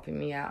been helping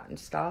me out and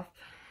stuff.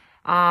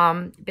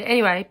 But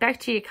anyway, back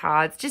to your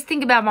cards. Just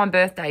think about my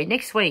birthday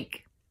next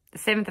week, the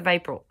 7th of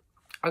April.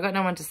 I got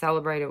no one to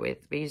celebrate it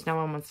with because no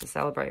one wants to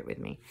celebrate with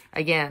me.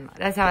 Again,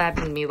 that's how it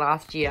happened to me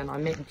last year. And I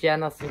met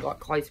Janice and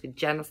got close with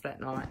Janice that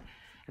night.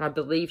 And I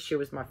believe she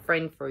was my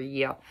friend for a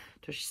year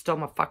until she stole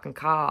my fucking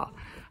car.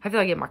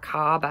 Hopefully I get my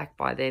car back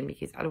by then,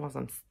 because otherwise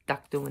I'm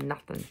stuck doing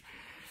nothing.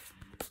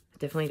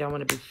 Definitely don't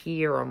want to be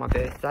here on my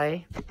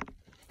birthday.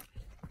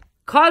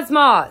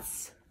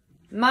 Cosmos,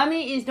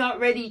 Mummy is not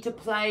ready to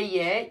play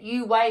yet.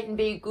 You wait and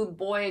be a good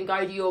boy and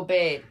go to your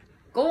bed.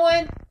 Go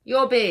on,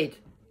 your bed.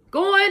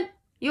 Go on,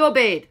 your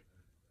bed.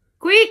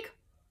 Quick.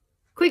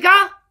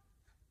 Quicker.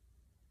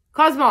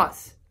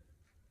 Cosmos.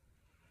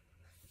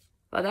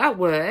 Well, that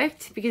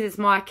worked because it's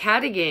my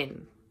cat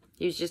again.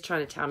 He was just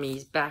trying to tell me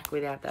he's back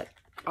without that.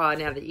 Oh,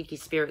 now the icky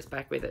spirit's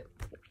back with it.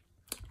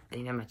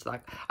 You know, much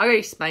like I got to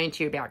explain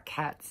to you about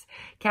cats.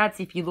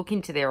 Cats, if you look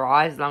into their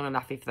eyes long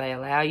enough, if they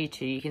allow you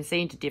to, you can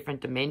see into different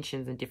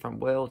dimensions and different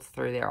worlds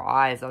through their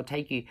eyes. They'll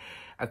take you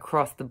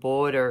across the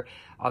border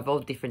of all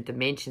different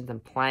dimensions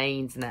and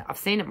planes, and that. I've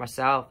seen it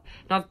myself,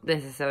 not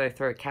necessarily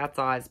through a cat's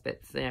eyes,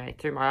 but, you know,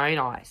 through my own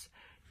eyes.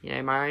 You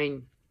know, my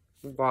own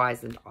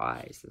wise and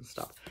eyes and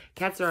stuff.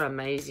 Cats are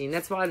amazing.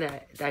 That's why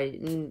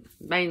they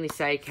mainly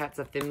say cats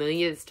are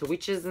familiars to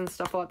witches and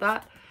stuff like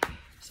that.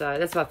 So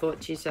that's what I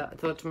thought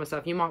to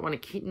myself, you might want a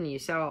kitten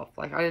yourself.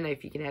 Like, I don't know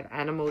if you can have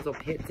animals or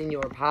pets in your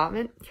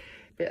apartment,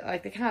 but,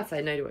 like, they can't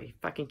say no to a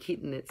fucking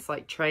kitten that's,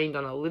 like, trained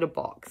on a litter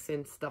box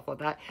and stuff like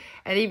that.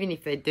 And even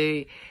if they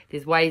do,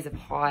 there's ways of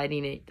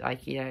hiding it.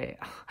 Like, you know,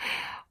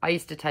 I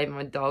used to take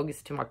my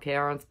dogs to my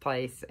parents'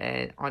 place,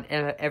 and on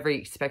every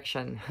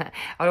inspection,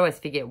 I'd always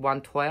forget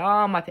one toy.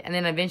 And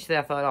then eventually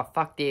I thought, oh,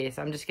 fuck this.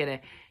 I'm just going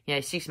to, you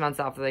know, 6 months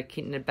after the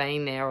kitten had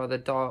been there, or the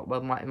dog,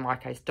 well, in my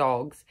case,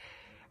 dogs,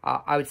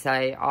 I would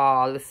say,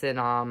 oh, listen,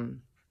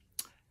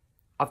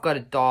 I've got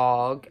a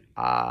dog.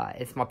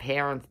 It's my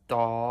parents'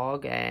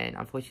 dog, and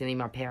unfortunately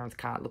my parents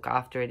can't look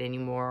after it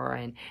anymore,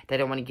 and they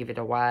don't want to give it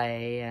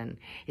away, and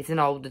it's an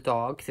older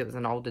dog because it was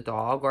an older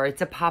dog, or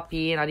it's a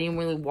puppy and I didn't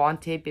really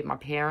want it, but my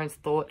parents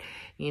thought,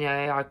 you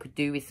know, I could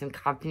do with some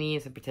company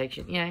and some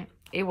protection. You know,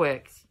 it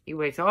works. It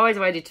works. I always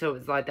waited till it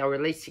was like they were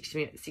at least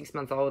 6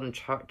 months old and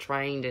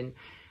trained and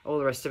all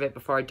the rest of it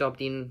before I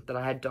dobbed in that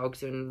I had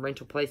dogs in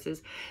rental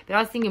places. But I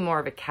was thinking more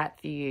of a cat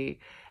for you,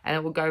 and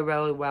it will go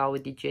really well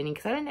with your journey.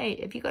 Because I don't know,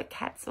 have you got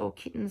cats or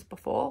kittens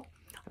before?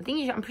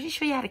 I'm pretty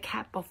sure you had a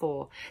cat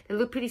before. They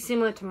look pretty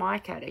similar to my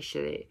cat,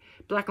 actually.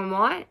 Black and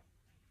white?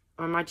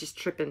 Or am I just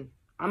tripping?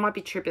 I might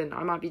be tripping.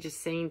 I might be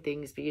just seeing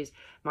things because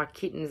my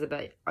kitten's a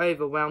bit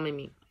overwhelming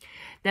me.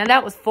 Now,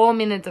 that was 4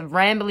 minutes of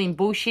rambling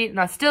bullshit, and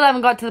I still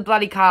haven't got to the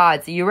bloody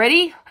cards. Are you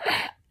ready?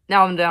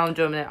 Now I'm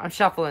doing it. I'm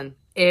shuffling.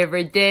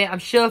 Every day I'm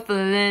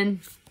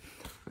shuffling.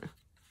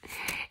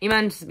 You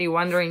must be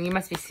wondering, you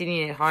must be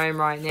sitting at home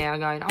right now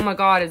going, oh my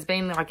God, it's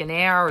been like an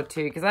hour or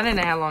two, because I don't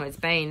know how long it's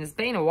been. It's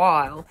been a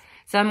while.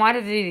 So I might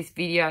have to do this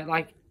video,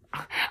 like,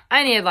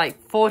 I only had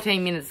like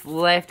 14 minutes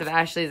left of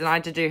Ashley's, and I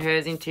had to do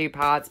hers in 2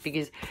 parts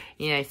because,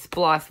 you know,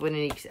 Splice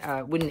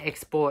wouldn't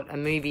export a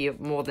movie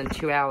more than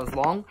 2 hours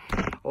long,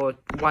 or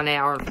 1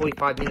 hour and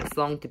 45 minutes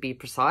long to be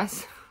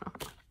precise.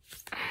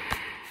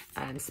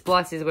 And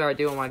Splice is where I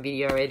do all my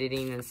video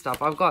editing and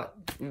stuff. I've got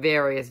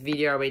various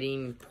video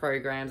editing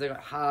programs. I've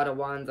got harder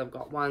ones. I've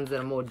got ones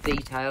that are more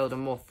detailed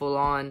and more full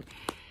on.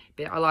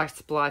 But I like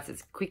Splice.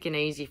 It's quick and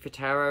easy for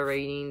tarot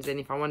readings. And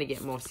if I want to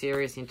get more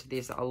serious into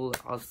this, I'll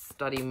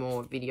study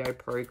more video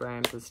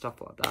programs and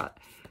stuff like that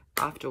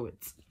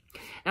afterwards.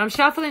 And I'm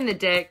shuffling the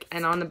deck,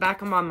 and on the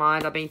back of my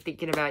mind, I've been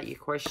thinking about your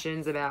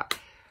questions about,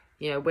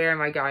 you know, where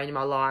am I going in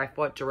my life?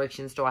 What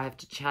directions do I have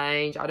to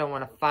change? I don't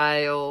want to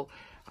fail.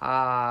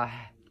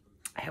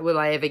 Will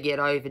I ever get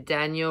over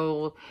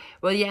Daniel?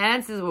 Well, your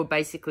answers were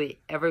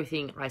basically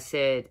everything I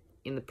said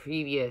in the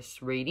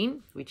previous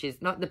reading, which is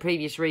not the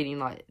previous reading,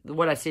 like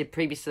what I said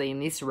previously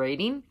in this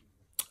reading.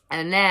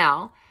 And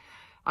now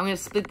I'm going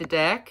to split the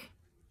deck.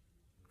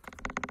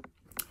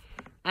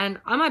 And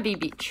I might be a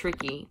bit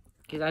tricky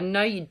because I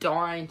know you're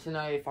dying to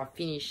know if I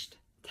finished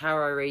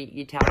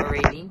your tarot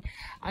reading.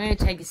 I'm going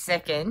to take a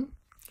second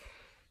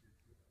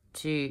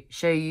to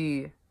show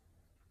you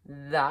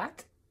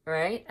that.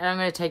 Right, and I'm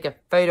going to take a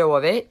photo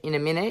of it in a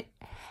minute.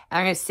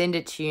 I'm going to send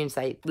it to you and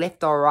say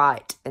left or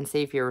right and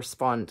see if you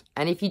respond.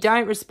 And if you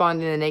don't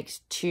respond in the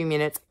next 2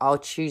 minutes, I'll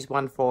choose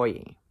one for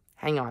you.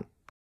 Hang on.